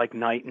it was like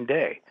night and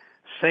day.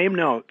 Same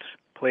notes,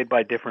 played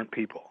by different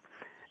people.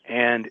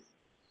 And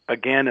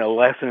again, a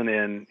lesson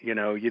in,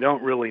 you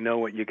don't really know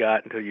what you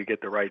got until you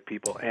get the right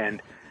people.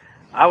 And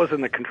I was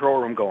in the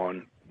control room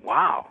going,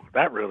 wow,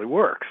 that really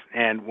works.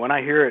 And when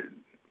I hear it,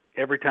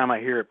 every time I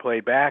hear it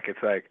played back,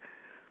 it's like,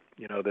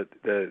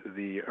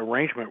 the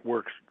arrangement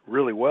works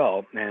really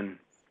well. And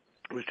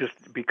it was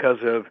just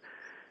because of,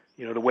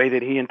 the way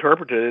that he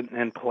interpreted it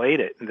and played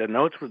it. And the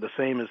notes were the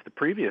same as the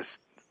previous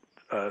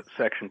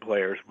section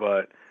players,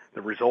 but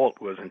the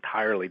result was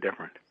entirely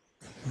different.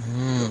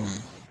 So,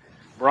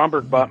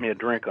 Bromberg bought me a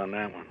drink on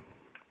that one.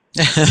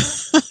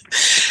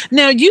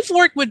 Now, you've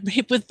worked with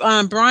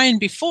Brian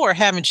before,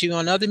 haven't you,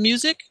 on other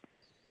music?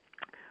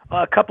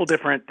 A couple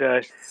different.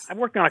 I've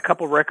worked on a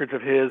couple records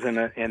of his,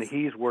 and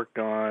he's worked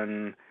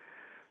on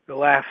the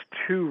last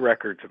two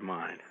records of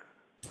mine,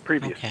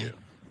 previous to.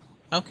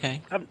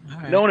 Okay.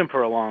 I've known him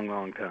for a long,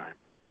 long time.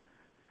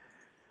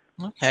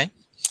 Okay.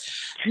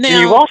 Now,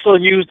 and you've also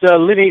used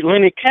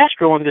Lenny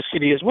Castro on this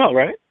CD as well,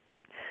 right?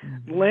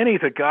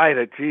 Lenny's a guy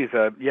that,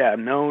 I've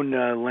known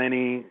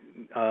Lenny,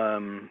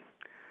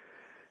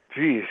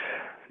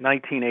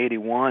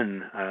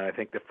 1981, I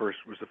think was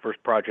the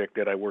first project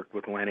that I worked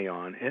with Lenny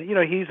on. And, he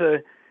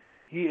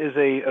is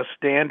a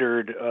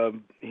standard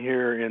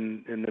here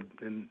in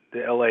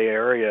the LA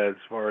area as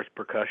far as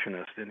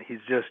percussionist. And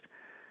he's just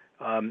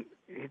a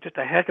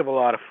heck of a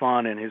lot of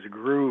fun, and his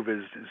groove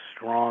is as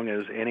strong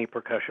as any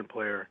percussion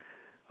player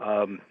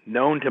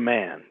known to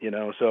man,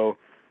 so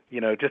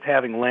just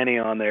having Lenny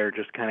on there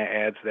just kind of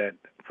adds that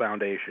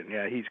foundation.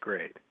 Yeah, he's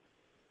great.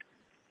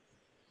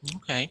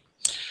 Okay.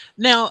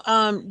 Now,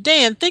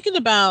 Dan, thinking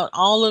about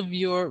all of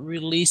your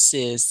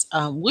releases,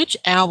 which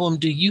album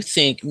do you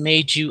think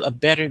made you a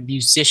better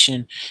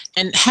musician,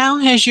 and how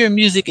has your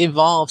music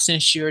evolved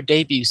since your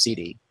debut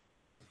CD?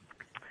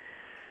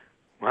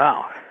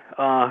 Wow.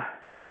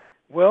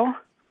 Well,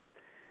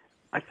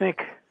 I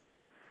think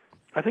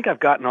I've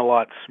gotten a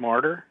lot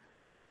smarter.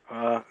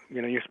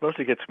 You're supposed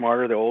to get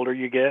smarter the older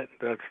you get.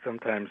 That's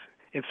sometimes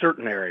in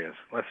certain areas.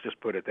 Let's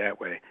just put it that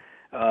way.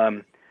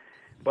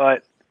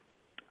 But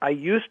I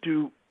used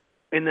to,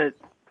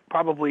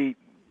 probably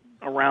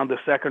around the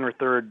second or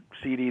third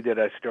CD that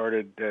I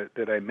started,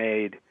 that I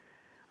made,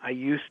 I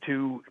used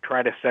to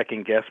try to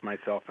second guess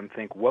myself and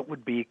think, what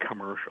would be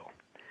commercial?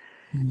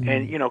 Mm-hmm.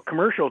 And,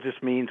 commercial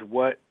just means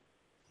what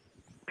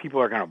people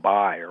are going to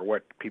buy or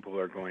what people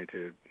are going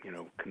to,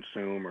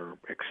 consume or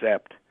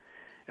accept.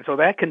 And so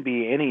that can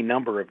be any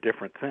number of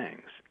different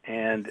things.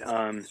 And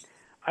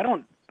I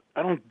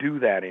don't do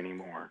that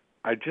anymore.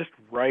 I just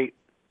write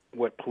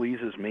what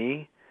pleases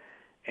me.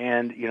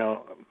 And,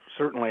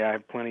 certainly I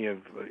have plenty of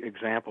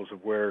examples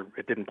of where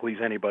it didn't please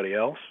anybody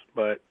else.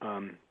 But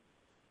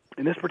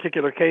in this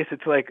particular case,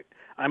 it's like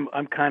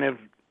I'm kind of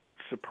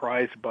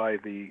surprised by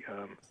the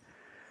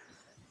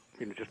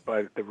just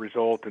by the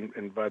result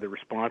and by the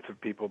response of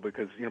people,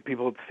 because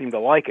people seem to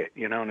like it,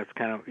 and it's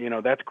kind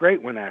of that's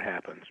great when that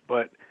happens.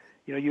 But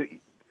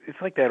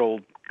it's like that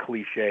old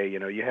cliche,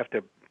 you have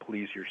to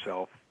please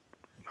yourself.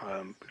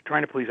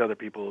 Trying to please other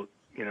people,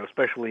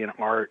 especially in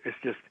art,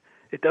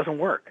 it doesn't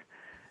work.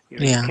 You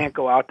can't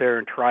go out there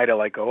and try to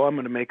I'm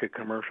going to make a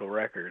commercial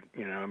record.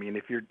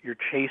 If you're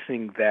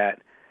chasing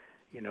that,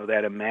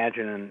 that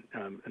imagine,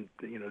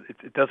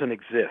 it doesn't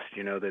exist.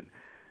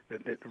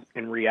 That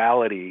in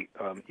reality,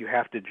 you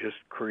have to just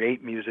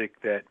create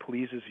music that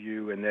pleases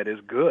you and that is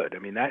good.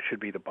 That should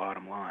be the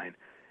bottom line.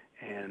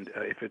 And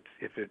if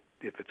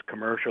it's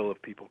commercial, if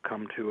people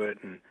come to it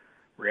and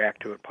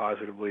react to it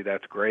positively,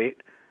 that's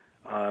great.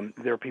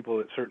 There are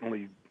people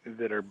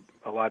that are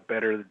a lot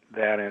better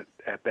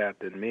at that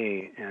than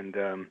me, and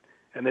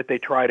that they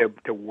try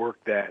to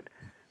work that,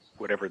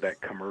 whatever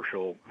that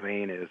commercial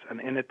vein is.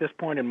 And at this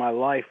point in my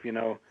life,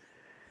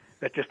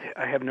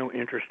 I have no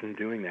interest in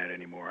doing that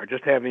anymore. I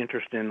just have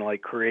interest in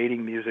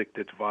creating music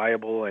that's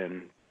viable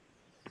and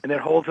that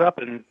holds up.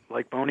 And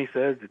like Boney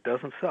says, it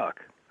doesn't suck.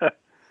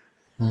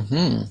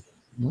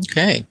 Mm-hmm.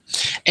 Okay.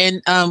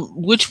 And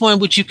which one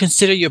would you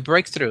consider your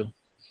breakthrough?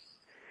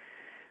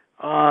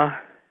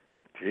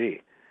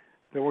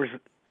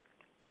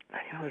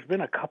 There's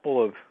been a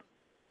couple of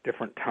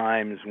different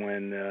times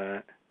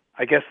when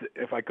I guess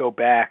if I go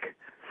back,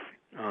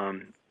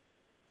 I'd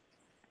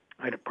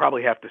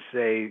probably have to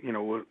say,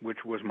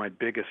 which was my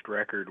biggest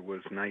record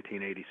was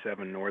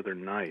 1987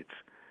 Northern Nights.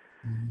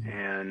 Mm-hmm.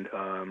 And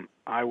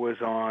I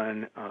was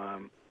on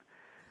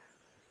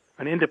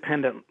an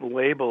independent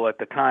label at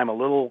the time, a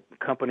little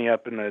company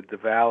up in the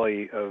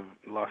valley of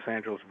Los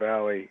Angeles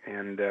Valley,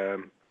 and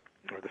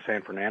or the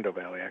San Fernando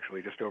Valley,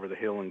 actually, just over the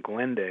hill in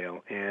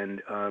Glendale,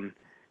 and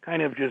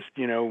kind of just,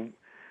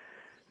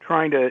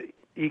 trying to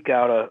eke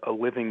out a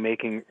living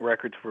making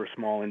records for a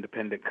small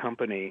independent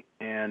company.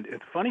 And the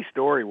funny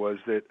story was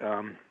that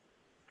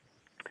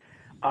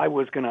I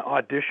was going to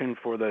audition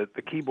for the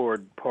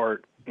keyboard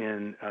part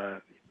in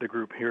the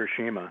group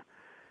Hiroshima,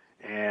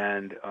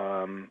 and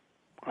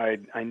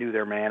I knew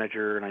their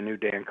manager, and I knew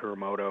Dan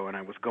Kuramoto, and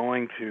I was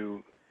going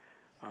to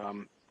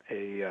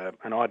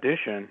an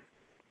audition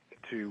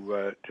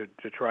to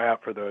try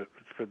out for the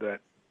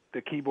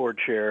keyboard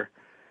chair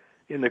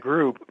in the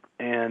group,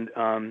 and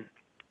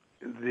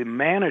the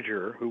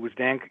manager, who was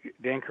Dan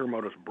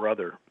Kuramoto's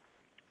brother,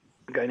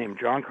 a guy named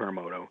John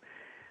Kuramoto,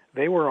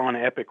 they were on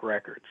Epic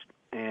Records,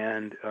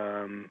 and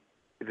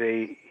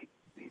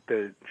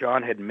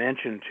John had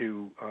mentioned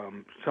to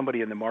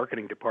somebody in the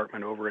marketing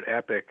department over at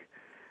Epic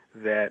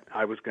that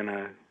I was going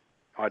to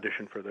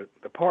audition for the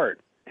part,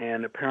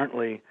 and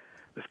apparently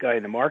this guy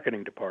in the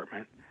marketing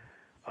department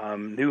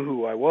knew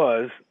who I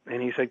was,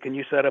 and he said, "Can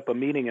you set up a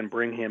meeting and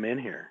bring him in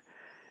here?"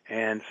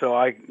 And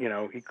so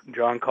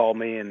John called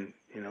me, and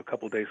a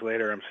couple of days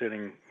later, I'm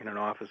sitting in an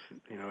office,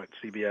 at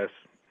CBS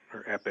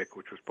or Epic,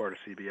 which was part of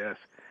CBS,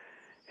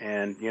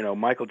 and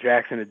Michael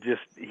Jackson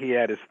he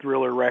had his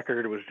Thriller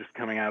record, it was just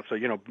coming out, so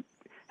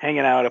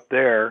hanging out up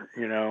there,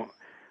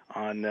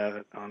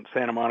 on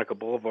Santa Monica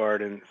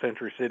Boulevard in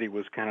Century City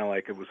was kind of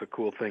like it was a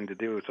cool thing to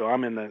do. So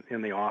I'm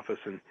in the office,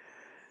 and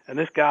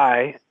this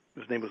guy,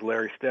 his name was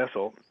Larry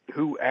Stessel,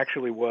 who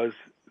actually was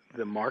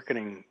the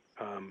marketing,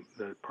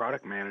 the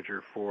product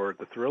manager for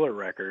the Thriller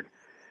record.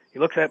 He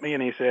looks at me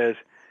and he says,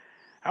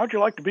 "How'd you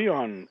like to be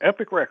on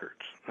Epic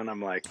Records?" And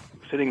I'm like,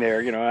 sitting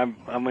there,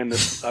 I'm in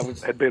this. I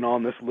had been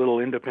on this little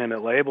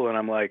independent label, and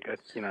I'm like,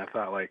 I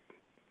thought, like,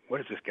 what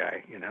is this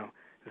guy?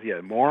 Is he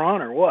a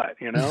moron or what?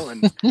 And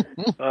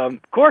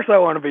of course I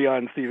want to be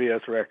on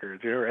CBS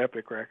Records or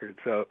Epic Records.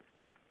 So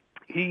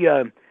he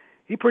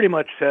pretty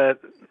much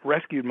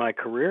rescued my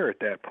career at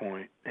that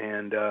point,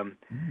 and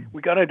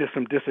we got into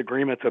some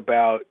disagreements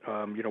about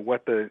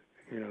what the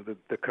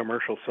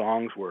commercial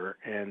songs were,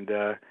 and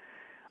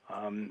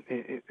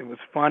it was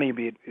funny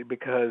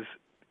because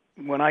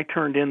when I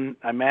turned in,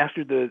 I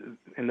mastered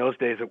in those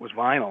days it was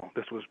vinyl.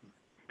 This was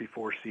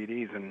before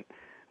CDs, and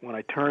when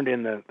I turned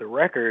in the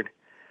record,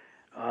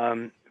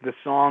 there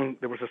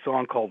was a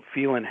song called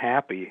 "Feelin'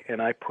 Happy,"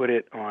 and I put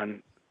it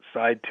on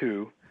side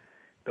 2,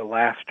 the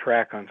last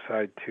track on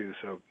side 2.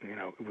 So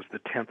it was the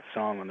 10th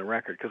song on the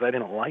record because I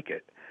didn't like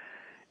it.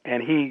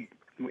 And he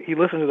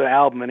listened to the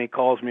album, and he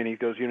calls me and he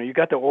goes, "You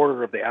got the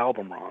order of the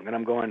album wrong." And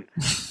I'm going,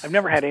 I've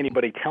never had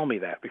anybody tell me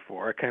that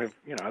before. I kind of,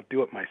 I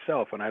do it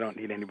myself, and I don't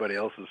need anybody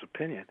else's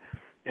opinion.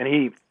 And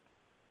he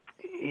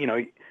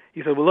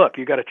said, "Well, look,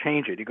 you got to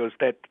change it." He goes,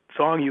 "That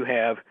song you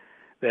have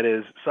that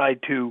is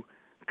side 2,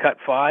 cut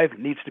 5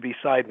 needs to be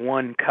side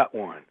 1, cut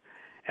 1."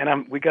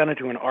 And we got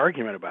into an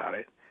argument about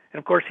it. And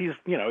of course, he was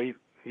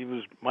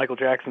Michael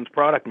Jackson's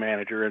product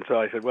manager, and so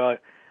I said, "Well,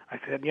 I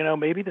said,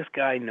 maybe this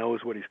guy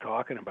knows what he's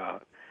talking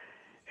about.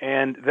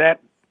 And that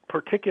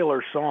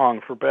particular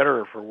song, for better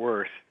or for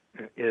worse,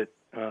 it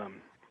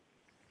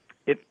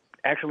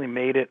actually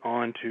made it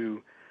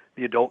onto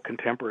the adult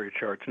contemporary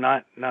charts,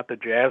 not the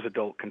jazz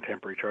adult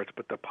contemporary charts,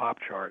 but the pop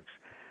charts.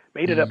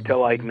 Made it up to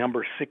like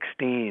number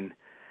 16,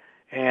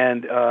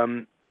 and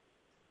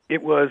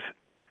it was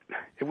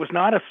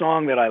not a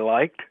song that I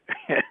liked,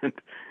 and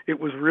it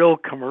was real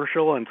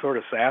commercial and sort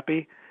of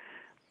sappy,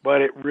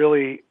 but it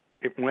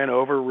went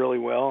over really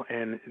well,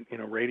 and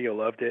radio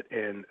loved it,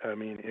 and I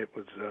mean it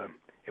was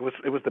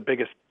the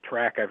biggest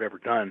track I've ever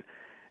done.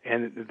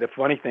 And the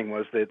funny thing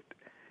was that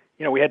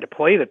we had to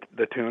play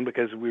the tune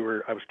because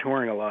I was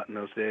touring a lot in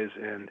those days,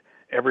 and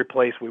every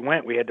place we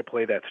went we had to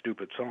play that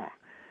stupid song.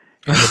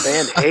 And the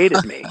band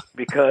hated me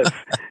because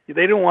they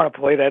didn't want to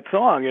play that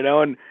song, and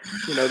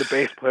the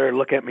bass player would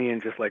look at me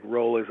and just like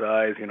roll his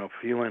eyes,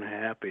 feeling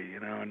happy,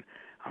 and I'm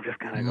just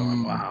kind of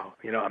going, wow,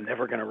 I'm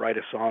never going to write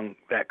a song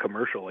that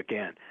commercial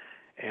again.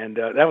 And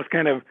that was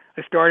kind of,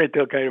 I started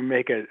to kind of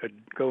make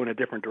go in a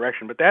different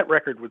direction. But that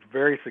record was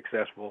very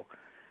successful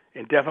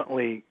and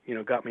definitely,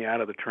 got me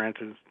out of the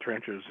trenches.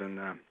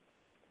 And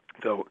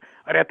so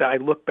I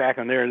look back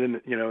on there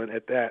and then,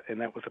 at that, and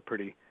that was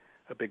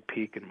a big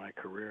peak in my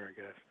career,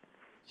 I guess.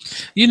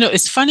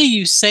 It's funny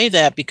you say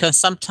that because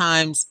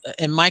sometimes,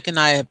 and Mike and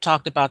I have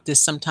talked about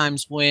this,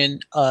 sometimes when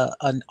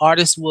an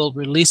artist will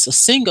release a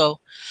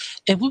single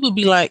and we will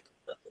be like,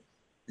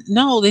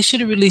 no, they should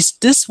have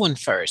released this one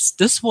first.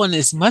 This one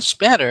is much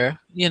better,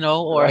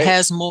 or right.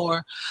 has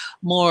more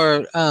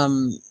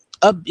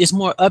is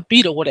more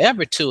upbeat or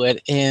whatever to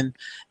it. And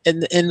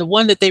the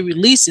one that they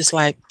release is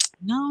like,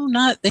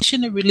 no, they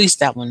shouldn't have released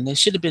that one. They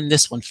should have been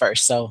this one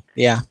first. So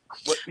yeah.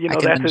 Well,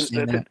 that's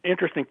an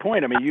interesting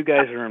point. I mean, you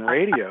guys are in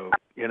radio,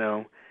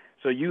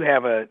 so you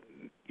have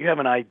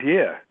an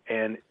idea,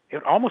 and it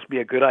would almost be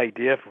a good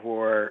idea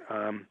for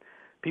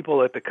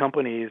people at the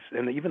companies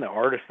and even the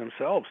artists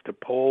themselves to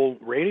poll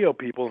radio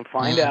people and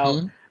find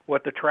out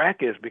what the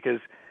track is, because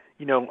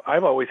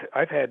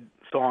I've had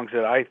songs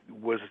that I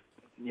was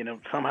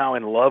somehow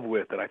in love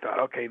with, that I thought,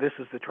 okay, this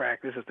is the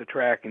track,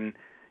 and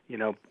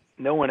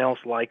no one else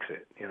likes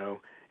it,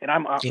 and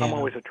I'm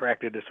always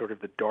attracted to sort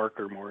of the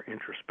darker, more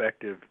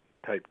introspective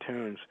type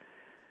tunes,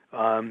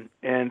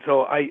 and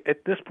so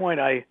at this point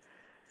I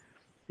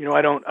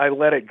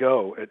let it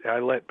go. I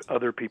let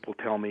other people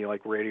tell me,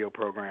 like radio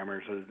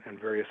programmers and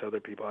various other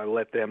people. I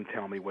let them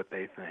tell me what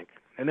they think,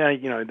 and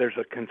then there's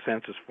a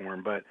consensus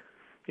form. But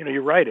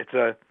you're right. It's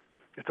a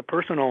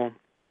personal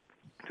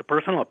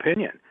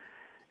opinion,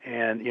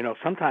 and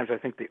sometimes I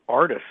think the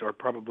artists are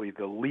probably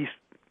the least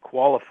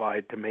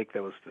qualified to make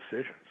those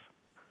decisions.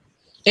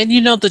 And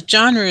the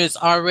genre is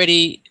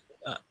already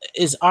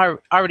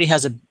already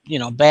has a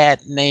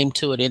bad name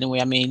to it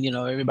anyway. I mean,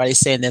 everybody's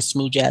saying that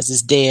smooth jazz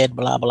is dead,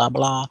 blah blah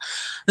blah.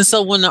 And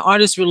so when the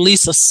artist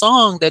release a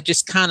song that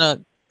just kind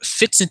of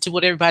fits into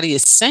what everybody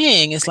is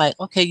saying, it's like,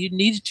 okay, you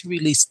needed to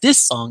release this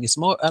song. It's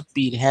more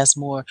upbeat, it has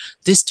more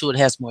this to it,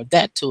 has more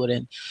that to it,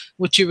 and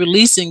what you're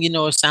releasing,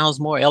 it sounds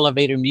more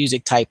elevator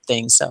music type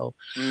thing. So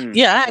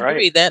yeah, I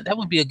agree that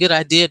would be a good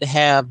idea to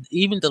have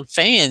even the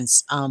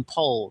fans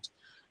polled.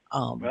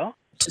 Well,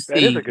 to that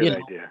see, is a good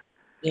idea.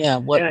 Yeah,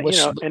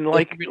 and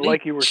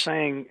like you were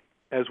saying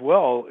as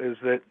well, is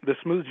that the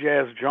smooth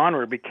jazz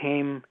genre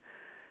became,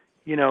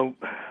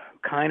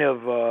 kind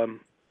of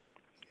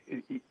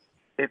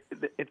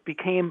it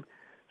became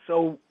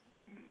so,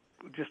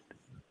 just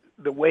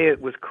the way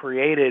it was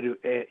created,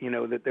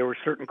 that there were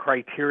certain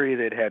criteria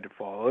that it had to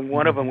follow, and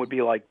one of them would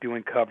be like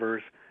doing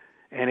covers,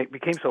 and it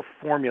became so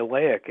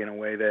formulaic in a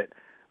way that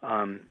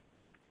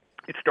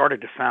it started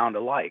to sound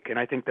alike, and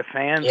I think the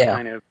fans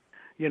kind of.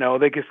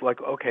 They just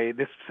like, okay,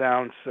 this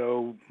sounds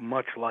so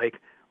much like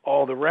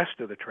all the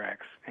rest of the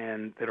tracks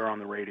and that are on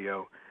the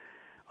radio,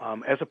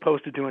 as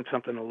opposed to doing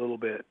something a little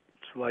bit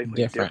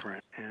slightly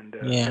different.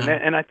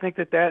 And I think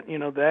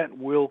that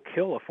will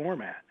kill a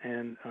format.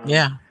 And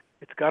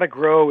it's got to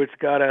grow. It's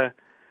got to,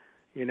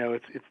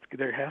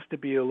 there has to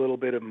be a little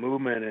bit of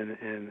movement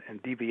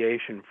and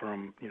deviation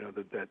from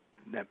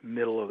that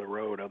middle of the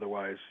road.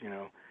 Otherwise,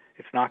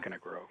 it's not going to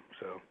grow.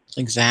 So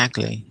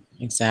exactly.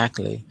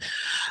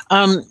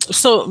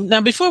 So now,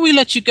 before we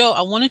let you go,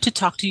 I wanted to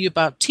talk to you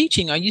about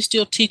teaching. Are you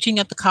still teaching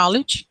at the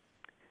college?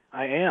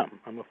 I am.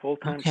 I'm a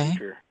full-time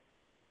teacher.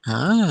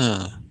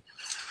 Ah,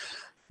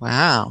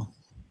 wow.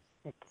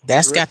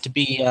 That's got to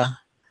be a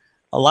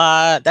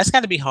lot. That's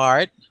got to be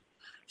hard.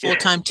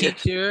 Full-time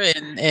teacher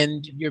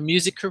and your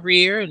music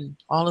career and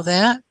all of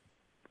that.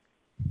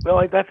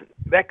 Well,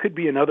 that could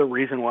be another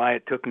reason why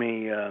it took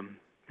me,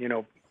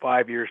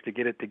 5 years to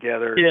get it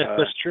together. Yeah,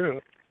 that's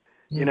true.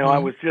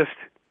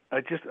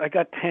 I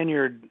got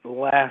tenured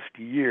last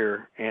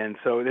year, and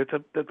so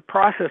the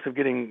process of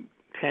getting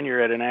tenure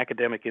at an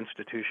academic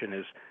institution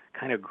is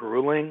kind of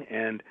grueling,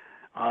 and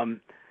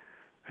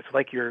it's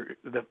like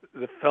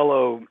the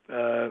fellow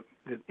the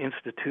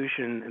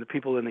institution and the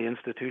people in the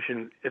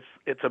institution.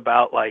 It's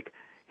about like,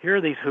 here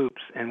are these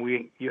hoops,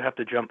 and you have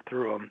to jump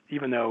through them,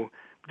 even though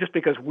just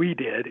because we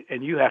did,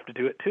 and you have to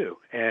do it too.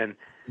 And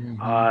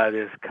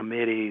there's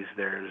committees,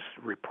 there's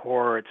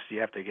reports. You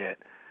have to get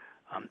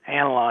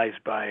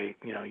analyzed by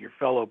your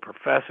fellow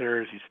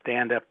professors. You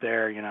stand up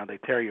there, they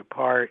tear you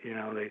apart.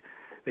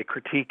 They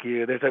critique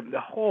you. There's the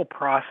whole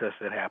process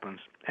that happens,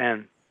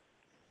 and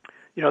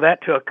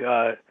that took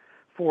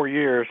 4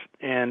 years.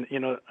 And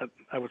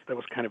that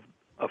was kind of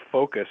a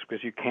focus,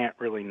 because you can't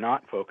really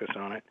not focus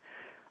on it.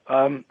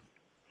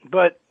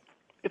 But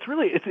it's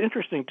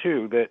interesting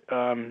too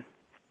that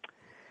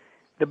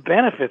the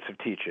benefits of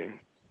teaching,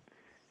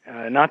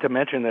 not to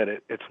mention that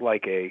it's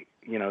like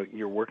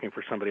you're working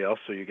for somebody else,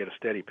 so you get a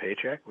steady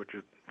paycheck, which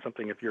is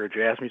something, if you're a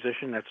jazz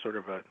musician, that's sort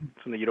of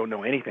something you don't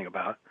know anything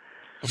about.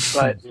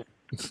 But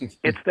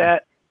it's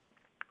that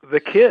the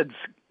kids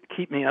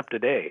keep me up to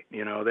date.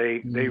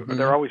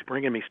 They're always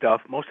bringing me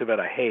stuff. Most of it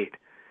I hate,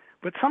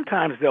 but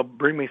sometimes they'll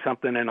bring me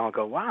something and I'll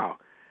go, wow,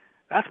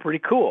 that's pretty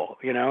cool.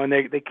 And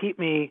they keep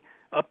me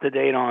up to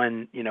date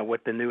on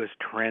what the newest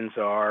trends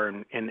are,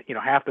 and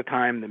half the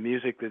time the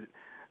music that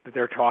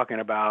they're talking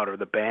about, or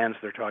the bands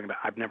they're talking about,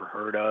 I've never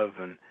heard of,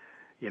 and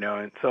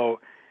so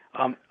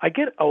I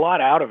get a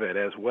lot out of it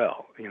as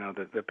well.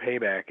 The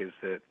payback is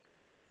that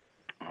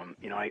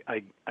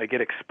I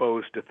get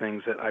exposed to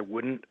things that I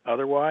wouldn't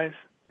otherwise,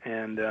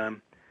 and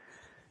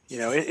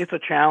it's a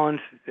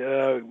challenge.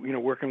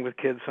 Working with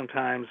kids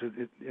sometimes.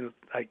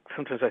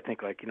 Sometimes I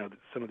think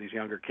some of these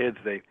younger kids,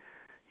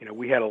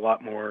 we had a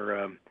lot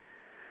more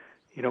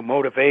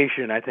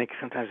motivation. I think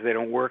sometimes they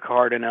don't work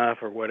hard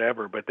enough or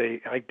whatever, but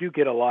I do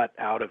get a lot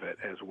out of it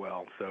as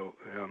well. So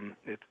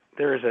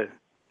there's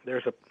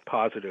a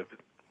positive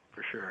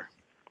for sure.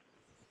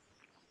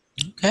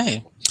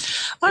 Okay.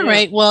 All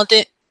right. Well,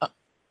 I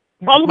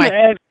was going to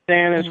ask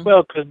Dan as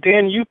well, because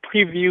Dan, you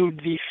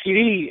previewed the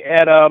CD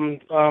at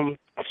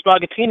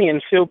Spaghettini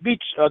in Seal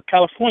Beach,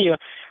 California.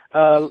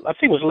 I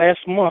think it was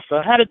last month.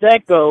 How did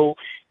that go?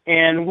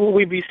 And will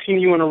we be seeing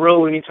you on the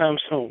road anytime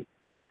soon?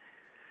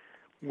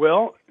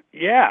 Well,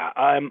 yeah,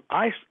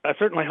 I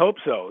certainly hope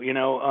so.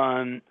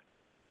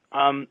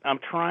 I'm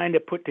trying to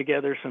put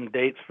together some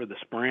dates for the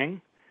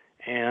spring,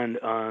 and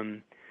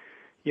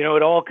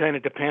it all kind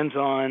of depends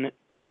on.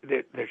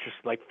 There's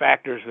just like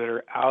factors that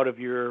are out of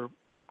your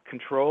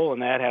control,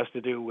 and that has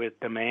to do with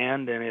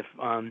demand. And if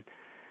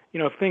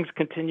things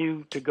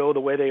continue to go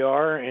the way they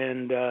are,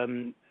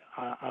 and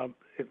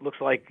it looks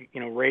like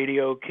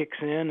radio kicks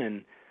in,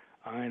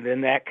 and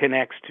then that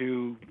connects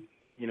to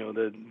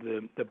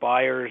the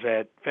buyers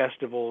at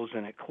festivals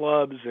and at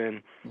clubs,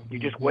 and you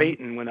just wait.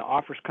 And when the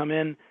offers come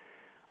in,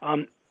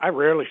 I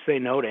rarely say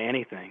no to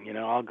anything.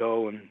 I'll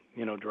go and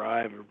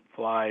drive or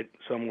fly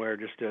somewhere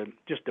just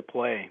to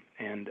play.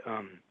 And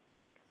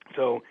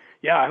so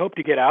yeah, I hope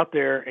to get out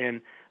there.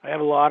 And I have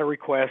a lot of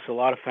requests. A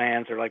lot of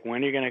fans are like,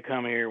 "When are you going to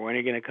come here? When are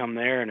you going to come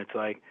there?" And it's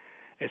like,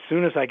 as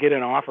soon as I get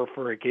an offer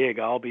for a gig,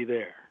 I'll be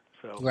there.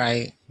 So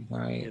right.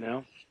 Right.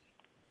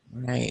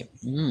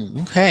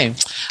 Okay.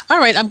 All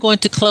right. I'm going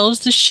to close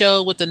the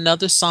show with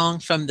another song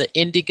from the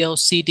Indigo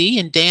CD.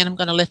 And Dan, I'm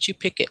going to let you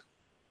pick it.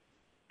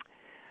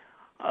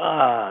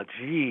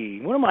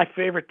 One of my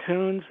favorite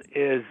tunes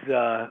is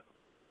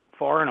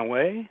Far and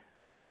Away.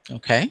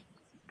 Okay.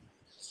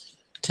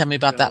 Tell me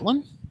about that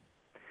one.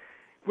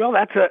 Well,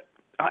 I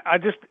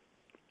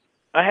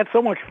had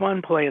so much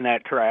fun playing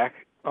that track.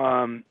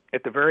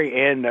 At the very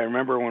end, I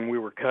remember when we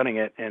were cutting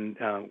it, and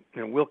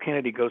Will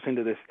Kennedy goes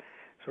into this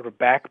sort of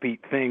backbeat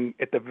thing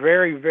at the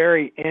very,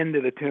 very end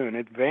of the tune.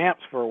 It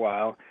vamps for a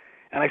while,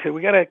 and I said,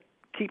 we got to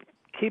keep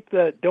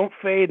don't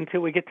fade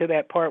until we get to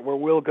that part where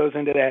Will goes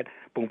into that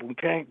boom boom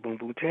tank, boom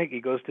boom tank. He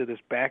goes to this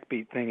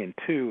backbeat thing in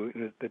 2.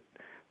 And the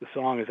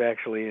song is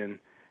actually in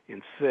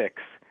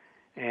 6,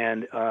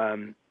 and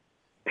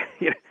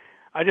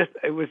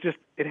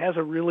it has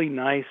a really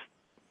nice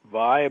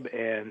vibe,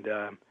 and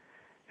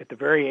at the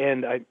very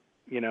end,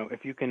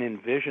 if you can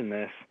envision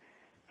this.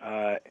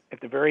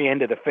 At the very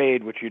end of the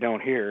fade, which you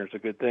don't hear, is a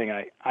good thing.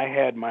 I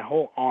had my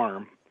whole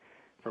arm,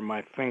 from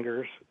my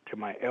fingers to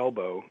my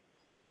elbow,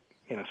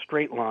 in a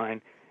straight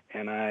line,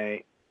 and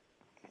I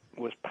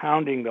was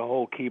pounding the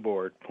whole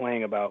keyboard,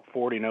 playing about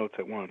 40 notes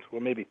at once,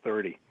 well, maybe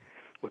 30,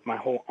 with my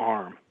whole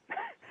arm.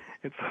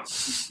 And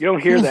so you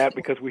don't hear that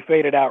because we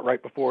faded out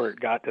right before it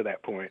got to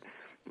that point.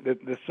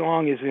 The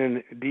song is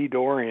in D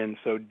Dorian,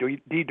 so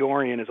D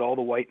Dorian is all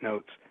the white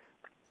notes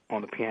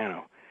on the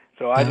piano.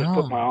 So I just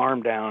put my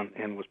arm down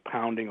and was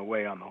pounding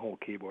away on the whole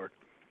keyboard.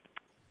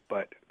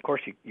 But, of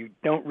course, you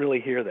don't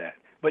really hear that.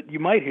 But you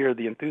might hear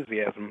the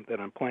enthusiasm that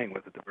I'm playing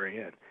with at the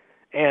very end.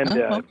 And,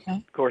 of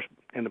course,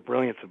 and the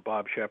brilliance of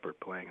Bob Shepard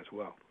playing as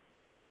well.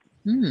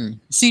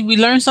 See, we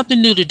learned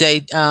something new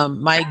today.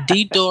 Mike,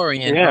 D.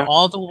 Dorian,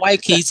 all the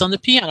white keys on the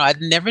piano. I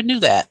never knew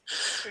that.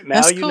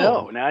 Now you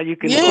know. Now you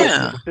can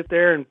sit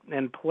there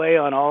and play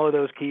on all of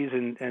those keys,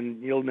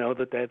 and you'll know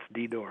that that's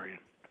D. Dorian.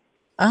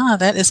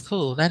 That is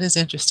cool. That is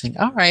interesting.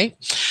 All right,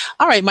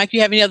 Mike,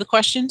 you have any other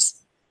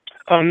questions?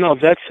 No,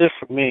 that's it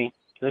for me.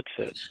 That's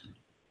it.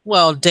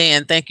 Well,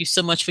 Dan, thank you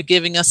so much for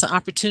giving us an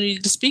opportunity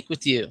to speak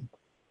with you.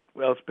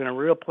 Well, it's been a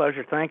real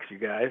pleasure. Thanks, you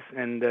guys,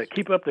 and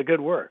keep up the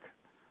good work.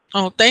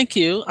 Oh, thank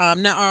you.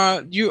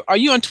 Now, are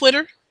you on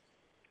Twitter?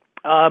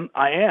 I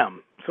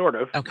am, sort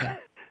of. Okay.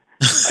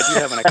 I do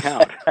have an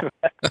account.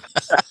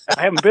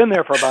 I haven't been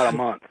there for about a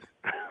month.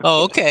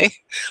 Oh, okay.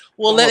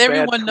 Well, I'm let a bad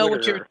everyone know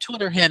what your Twitterer.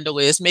 Twitter handle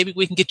is. Maybe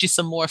we can get you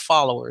some more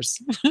followers.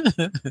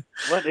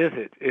 What is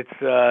it? It's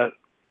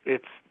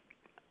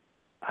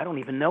I don't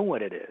even know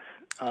what it is.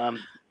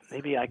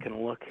 Maybe I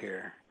can look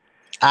here.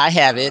 I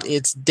have it.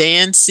 It's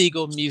Dan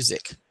Siegel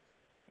Music.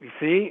 You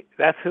see,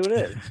 that's who it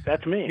is.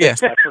 That's me.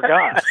 Yes. I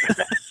forgot.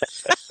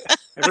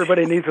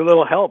 Everybody needs a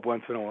little help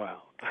once in a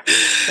while.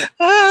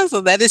 So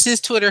that is his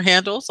Twitter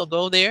handle. So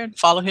go there and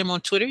follow him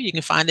on Twitter. You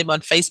can find him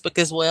on Facebook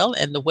as well.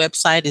 And the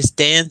website is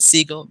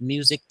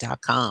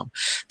dansiegelmusic.com.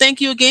 Thank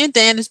you again,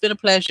 Dan. It's been a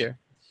pleasure.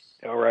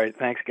 All right.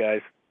 Thanks,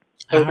 guys.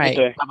 Have All a good right.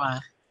 day. Bye-bye.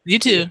 You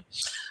too.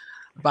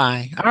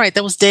 Bye. All right.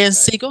 That was Dan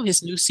Siegel.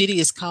 His new CD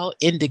is called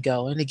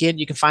Indigo. And again,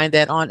 you can find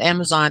that on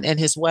Amazon and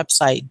his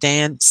website,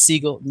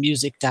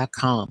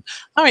 dansiegelmusic.com.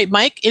 All right,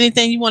 Mike,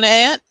 anything you want to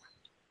add?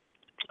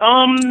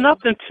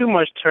 Nothing too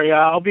much, Terry.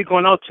 I'll be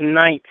going out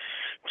tonight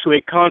to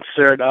a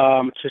concert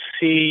to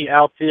see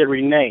Althea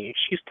Renee.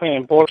 She's playing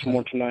in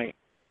Baltimore tonight.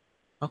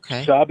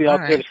 Okay. So I'll be All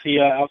out there right. to see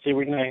Althea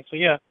Renee. So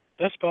yeah,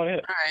 that's about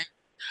it. All right.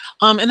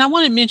 And I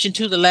want to mention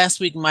too, the last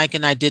week, Mike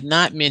and I did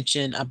not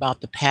mention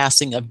about the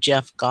passing of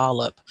Jeff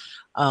Golub.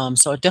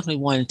 So I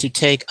definitely wanted to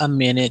take a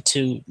minute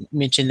to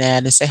mention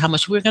that and say how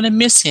much we're going to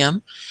miss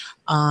him.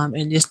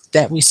 And just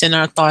that we send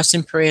our thoughts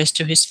and prayers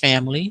to his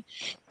family.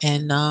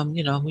 And,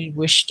 we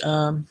wish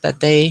that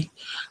they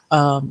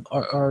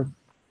are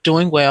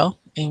doing well.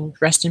 And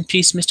rest in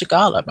peace, Mr.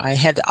 Golub. I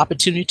had the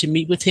opportunity to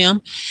meet with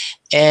him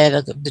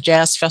at the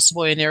Jazz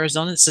Festival in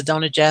Arizona, the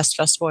Sedona Jazz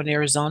Festival in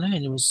Arizona,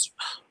 and it was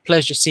a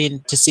pleasure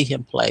to see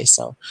him play.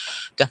 So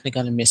definitely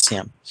going to miss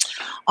him.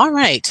 All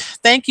right.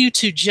 Thank you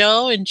to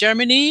Joe in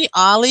Germany.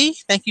 Ollie,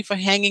 thank you for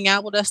hanging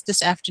out with us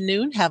this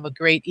afternoon. Have a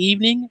great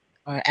evening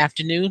or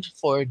afternoon.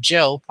 For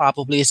Joe,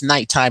 probably it's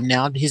nighttime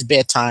now, his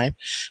bedtime.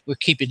 We're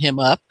keeping him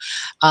up.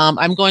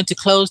 I'm going to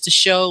close the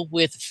show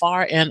with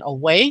Far and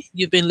Away.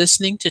 You've been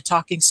listening to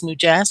Talking Smooth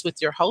Jazz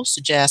with your host,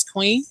 the Jazz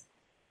Queen.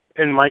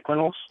 And Mike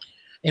Reynolds.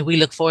 And we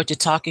look forward to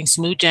talking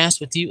smooth jazz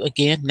with you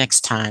again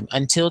next time.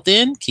 Until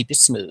then, keep it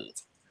smooth.